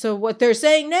 And so what they're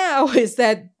saying now is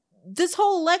that this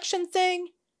whole election thing,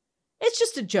 it's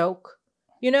just a joke.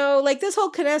 Like this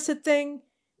whole Knesset thing,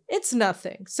 it's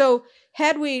nothing. So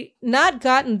had we not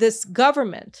gotten this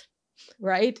government,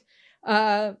 right,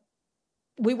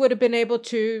 we would have been able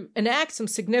to enact some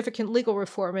significant legal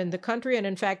reform in the country. And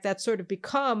in fact, that's sort of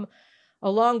become,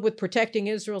 along with protecting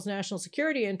Israel's national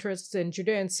security interests in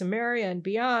Judea and Samaria and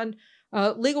beyond,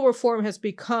 legal reform has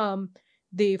become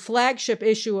the flagship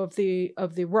issue of the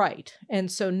right. And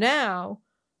so now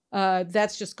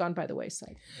that's just gone by the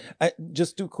wayside.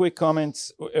 Just 2 quick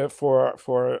comments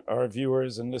for our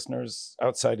viewers and listeners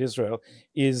outside Israel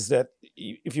is that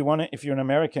if you're an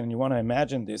American and you want to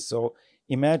imagine this, so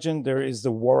imagine there is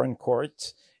the Warren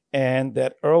Court, and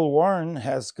that Earl Warren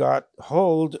has got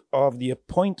hold of the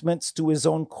appointments to his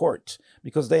own court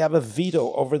because they have a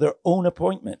veto over their own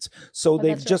appointments. So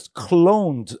they've just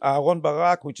cloned Aaron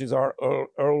Barak, which is our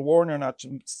Earl Warren, or not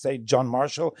to say John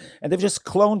Marshall, and they've just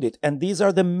cloned it. And these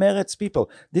are the Meretz people.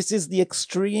 This is the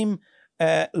extreme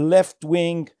left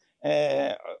wing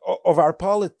of our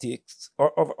politics,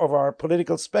 or of our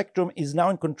political spectrum, is now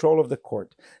in control of the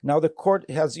court. Now the court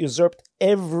has usurped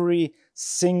every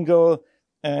single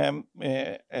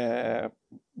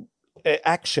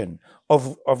action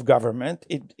of government.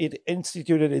 It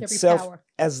instituted itself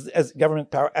as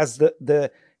government power, as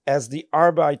the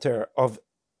arbiter of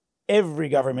every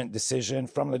government decision,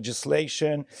 from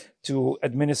legislation to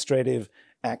administrative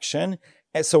action.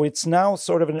 And so it's now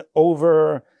sort of an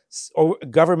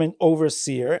government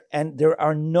overseer, and there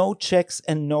are no checks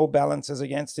and no balances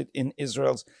against it in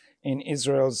Israel's in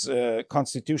Israel's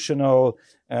constitutional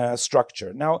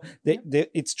structure. Now,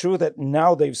 it's true that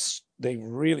now they've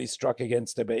really struck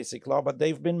against the basic law, but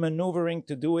they've been maneuvering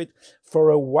to do it for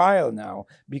a while now,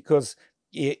 because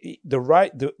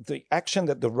the action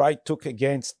that the right took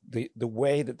against the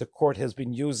way that the court has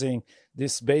been using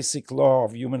this basic law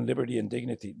of human liberty and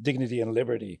dignity and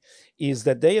liberty, is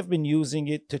that they have been using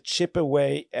it to chip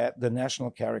away at the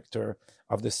national character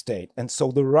of the state. And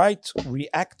so the right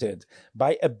reacted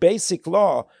by a basic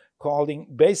law, calling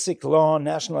basic law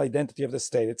national identity of the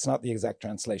state. It's not the exact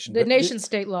translation. The nation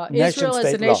state law. Israel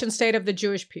is the nation state of the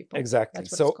Jewish people. Exactly.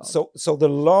 So the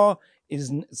law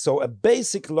is, so a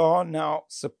basic law now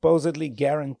supposedly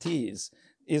guarantees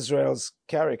Israel's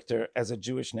character as a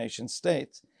Jewish nation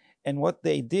state. And what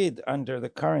they did under the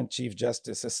current Chief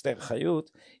Justice Esther Chayut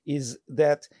is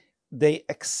that they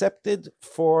accepted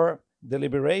for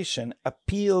deliberation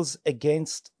appeals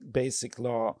against basic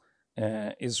law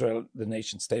Israel, the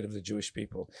nation state of the Jewish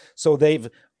people. So they've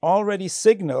already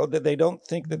signaled that they don't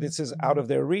think that this is out of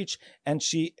their reach, and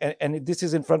this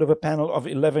is in front of a panel of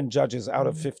 11 judges out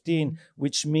of 15,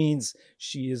 which means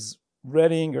she is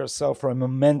readying herself for a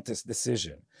momentous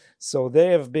decision. So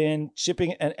they have been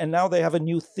chipping, and now they have a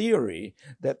new theory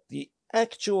that the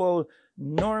actual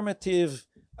normative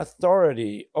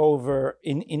authority over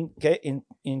in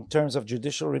terms of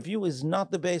judicial review is not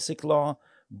the basic law,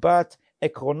 but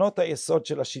עקרונות היסוד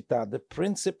של השיטה, the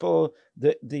principle,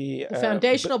 the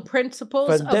foundational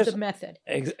principles of the method,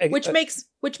 which makes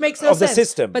no of sense. The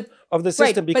system, but of the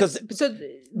system, right, because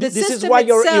this is why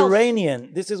your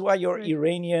Iranian, this is why your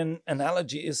Iranian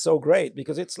analogy is so great,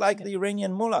 because it's like the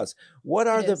Iranian mullahs. What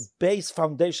are the base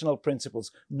foundational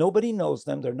principles? Nobody knows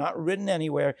them. They're not written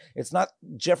anywhere. It's not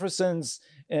Jefferson's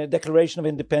Declaration of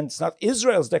Independence, not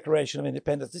Israel's Declaration of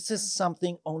Independence. This is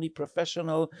something only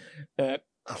professional,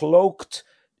 cloaked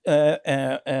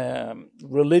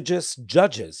religious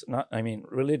judges, I'm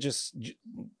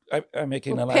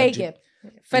making an analogy. Pagan,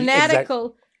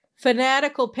 fanatical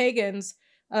pagans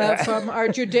from our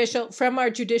judicial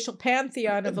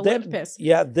pantheon of Olympus.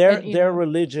 Their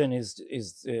religion is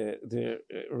the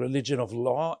religion of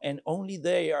law, and only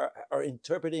they are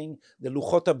interpreting the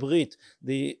Luchot HaBrit,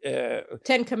 the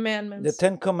Ten Commandments. The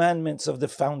 10 Commandments of the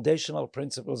foundational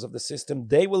principles of the system.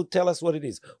 They will tell us what it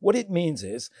is. What it means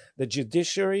is the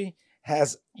judiciary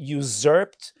has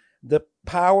usurped the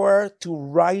power to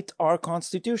write our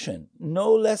constitution.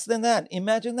 No less than that.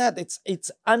 Imagine that.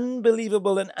 It's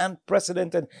unbelievable and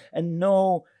unprecedented, and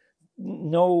no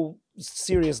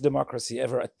serious democracy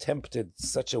ever attempted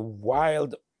such a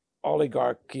wild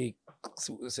oligarchy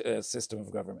system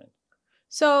of government.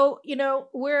 So,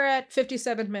 we're at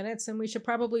 57 minutes and we should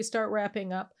probably start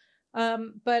wrapping up.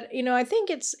 But, I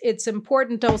think it's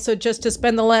important also just to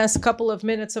spend the last couple of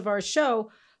minutes of our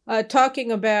show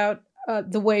talking about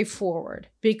the way forward,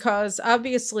 because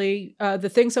obviously the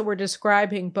things that we're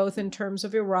describing, both in terms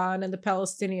of Iran and the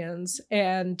Palestinians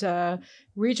and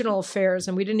regional affairs,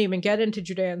 and we didn't even get into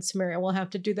Judea and Samaria. We'll have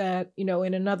to do that, in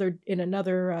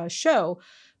another show.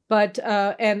 But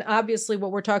and obviously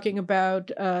what we're talking about,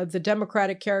 the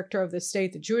democratic character of the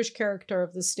state, the Jewish character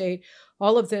of the state,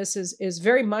 all of this is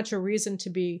very much a reason to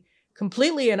be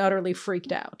completely and utterly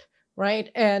freaked out.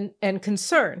 Right. And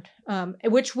concerned,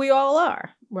 which we all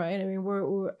are. Right. I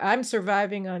mean, I'm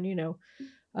surviving on,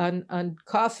 on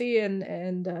coffee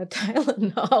and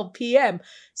Tylenol PM.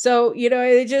 So,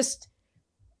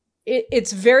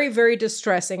 it's very, very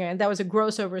distressing. And that was a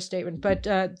gross overstatement. But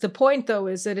the point, though,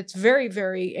 is that it's very,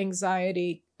 very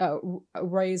anxiety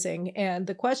raising. And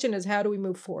the question is, how do we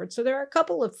move forward? So there are a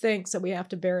couple of things that we have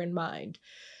to bear in mind.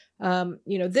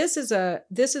 This is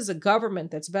a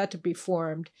government that's about to be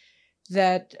formed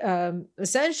that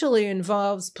essentially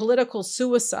involves political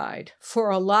suicide for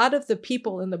a lot of the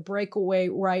people in the breakaway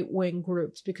right-wing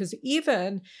groups, because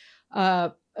even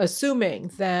assuming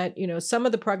that, some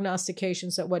of the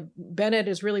prognostications that what Bennett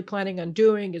is really planning on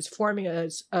doing is forming a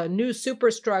new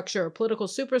superstructure, a political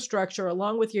superstructure,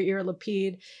 along with Yair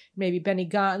Lapid, maybe Benny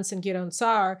Gantz and Gideon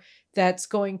Sa'ar, that's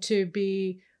going to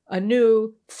be a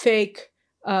new fake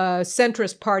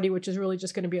centrist party, which is really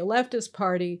just going to be a leftist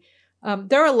party.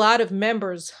 There are a lot of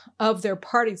members of their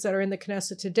parties that are in the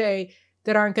Knesset today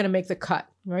that aren't going to make the cut,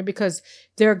 right? Because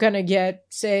they're going to get,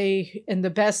 say, in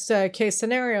the best case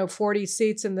scenario, 40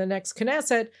 seats in the next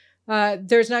Knesset.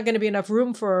 There's not going to be enough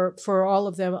room for all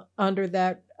of them under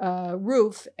that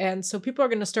roof. And so people are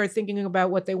going to start thinking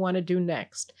about what they want to do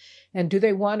next. And do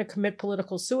they want to commit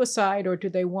political suicide, or do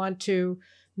they want to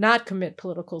not commit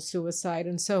political suicide?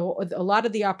 And so a lot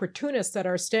of the opportunists that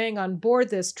are staying on board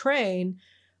this train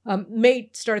may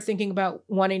start thinking about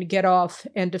wanting to get off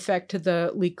and defect to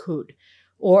the Likud.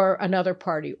 or another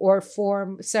party, or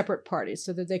form separate parties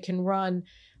so that they can run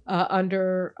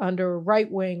under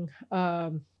right-wing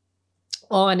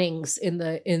awnings in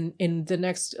the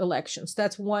next elections.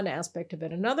 That's one aspect of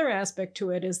it. Another aspect to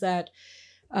it is that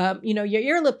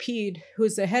Yair Lapid,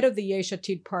 who's the head of the Yesh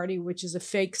Atid party, which is a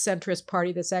fake centrist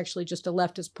party that's actually just a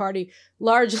leftist party,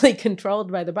 largely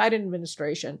controlled by the Biden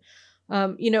administration.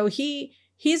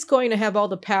 He's going to have all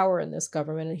the power in this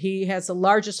government. He has the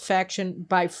largest faction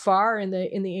by far in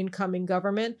the incoming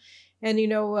government. And,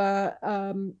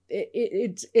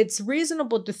 it's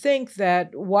reasonable to think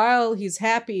that while he's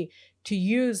happy to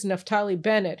use Naftali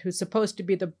Bennett, who's supposed to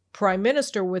be the prime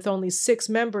minister with only 6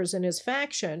 members in his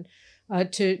faction,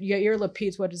 to Yair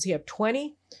Lapid's, what does he have,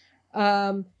 20?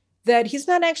 That he's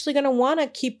not actually going to want to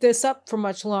keep this up for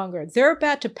much longer. They're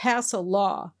about to pass a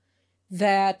law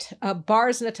that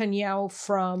bars Netanyahu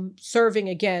from serving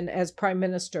again as prime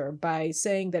minister by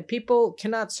saying that people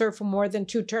cannot serve for more than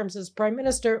 2 terms as prime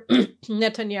minister.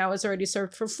 Netanyahu has already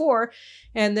served for 4,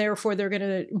 and therefore they're going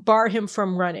to bar him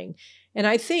from running. And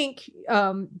I think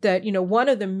that, one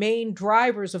of the main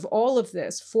drivers of all of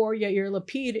this for Yair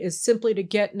Lapid is simply to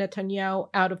get Netanyahu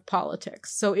out of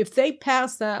politics. So if they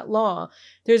pass that law,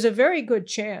 there's a very good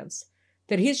chance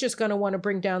that he's just going to want to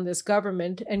bring down this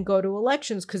government and go to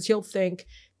elections because he'll think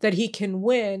that he can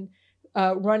win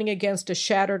running against a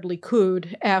shattered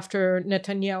Likud after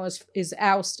Netanyahu is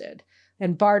ousted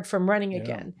and barred from running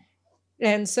again.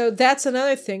 And so that's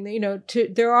another thing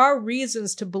that, there are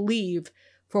reasons to believe,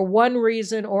 for one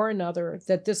reason or another,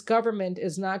 that this government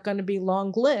is not going to be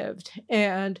long-lived.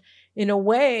 And in a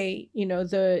way,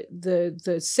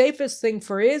 the safest thing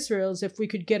for Israel is if we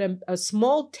could get a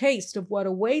small taste of what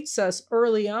awaits us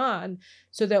early on,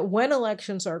 so that when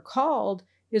elections are called,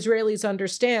 Israelis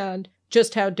understand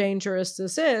just how dangerous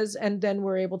this is, and then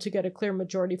we're able to get a clear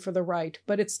majority for the right.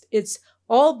 But it's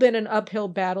all been an uphill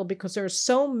battle because there are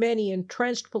so many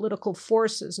entrenched political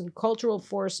forces and cultural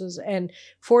forces and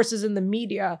forces in the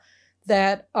media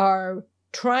that are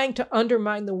trying to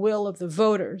undermine the will of the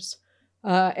voters.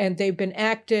 And they've been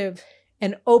active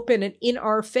and open and in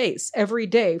our face every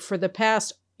day for the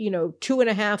past,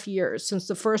 2.5 years since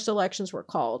the first elections were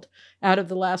called out of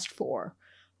the last 4.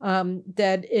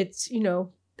 That it's,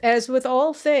 as with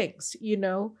all things,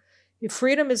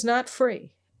 freedom is not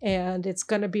free. And it's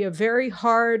going to be a very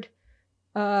hard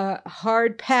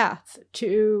path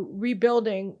to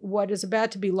rebuilding what is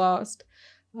about to be lost.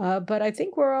 But I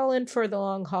think we're all in for the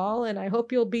long haul. And I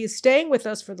hope you'll be staying with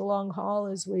us for the long haul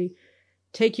as we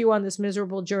take you on this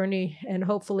miserable journey. And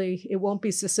hopefully it won't be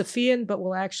Sisyphean, but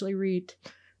we'll actually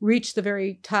reach the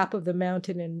very top of the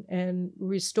mountain and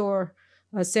restore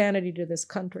sanity to this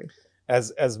country.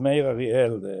 As Meir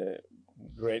Ariel, the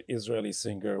great Israeli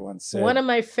singer, once said, one of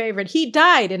my favorite. He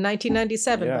died in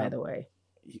 1997, by the way.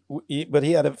 But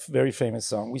he had a very famous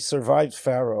song. We survived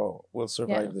Pharaoh. We'll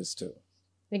survive this too.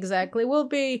 Exactly. We'll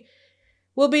be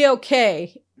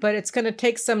okay, but it's going to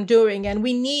take some doing. And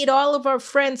we need all of our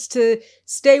friends to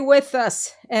stay with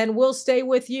us, and we'll stay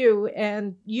with you.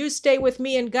 And you stay with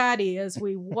me and Gadi as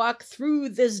we walk through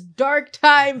this dark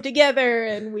time together.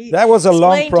 And that was a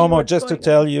long promo just to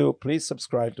tell you, please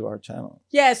subscribe to our channel.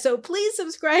 Yeah, so please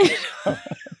subscribe.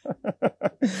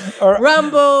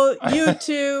 Rumble,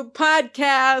 YouTube,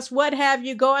 podcast, what have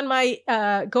you. Go on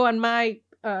my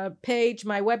page,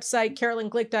 my website,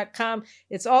 carolynglick.com.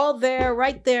 It's all there,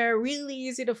 right there, really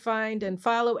easy to find and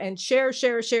follow and share.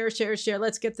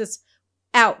 Let's get this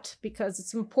out because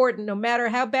it's important. No matter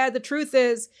how bad the truth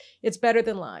is, it's better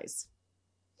than lies.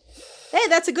 Hey,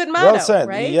 that's a good motto, well said.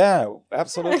 Right? Yeah,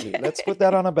 absolutely. Let's put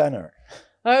that on a banner.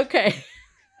 Okay.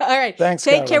 All right. Thanks,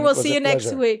 Take Carolyn. care. We'll see you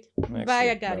next week.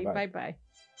 Bye, Agadi. Bye-bye.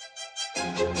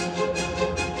 Bye-bye.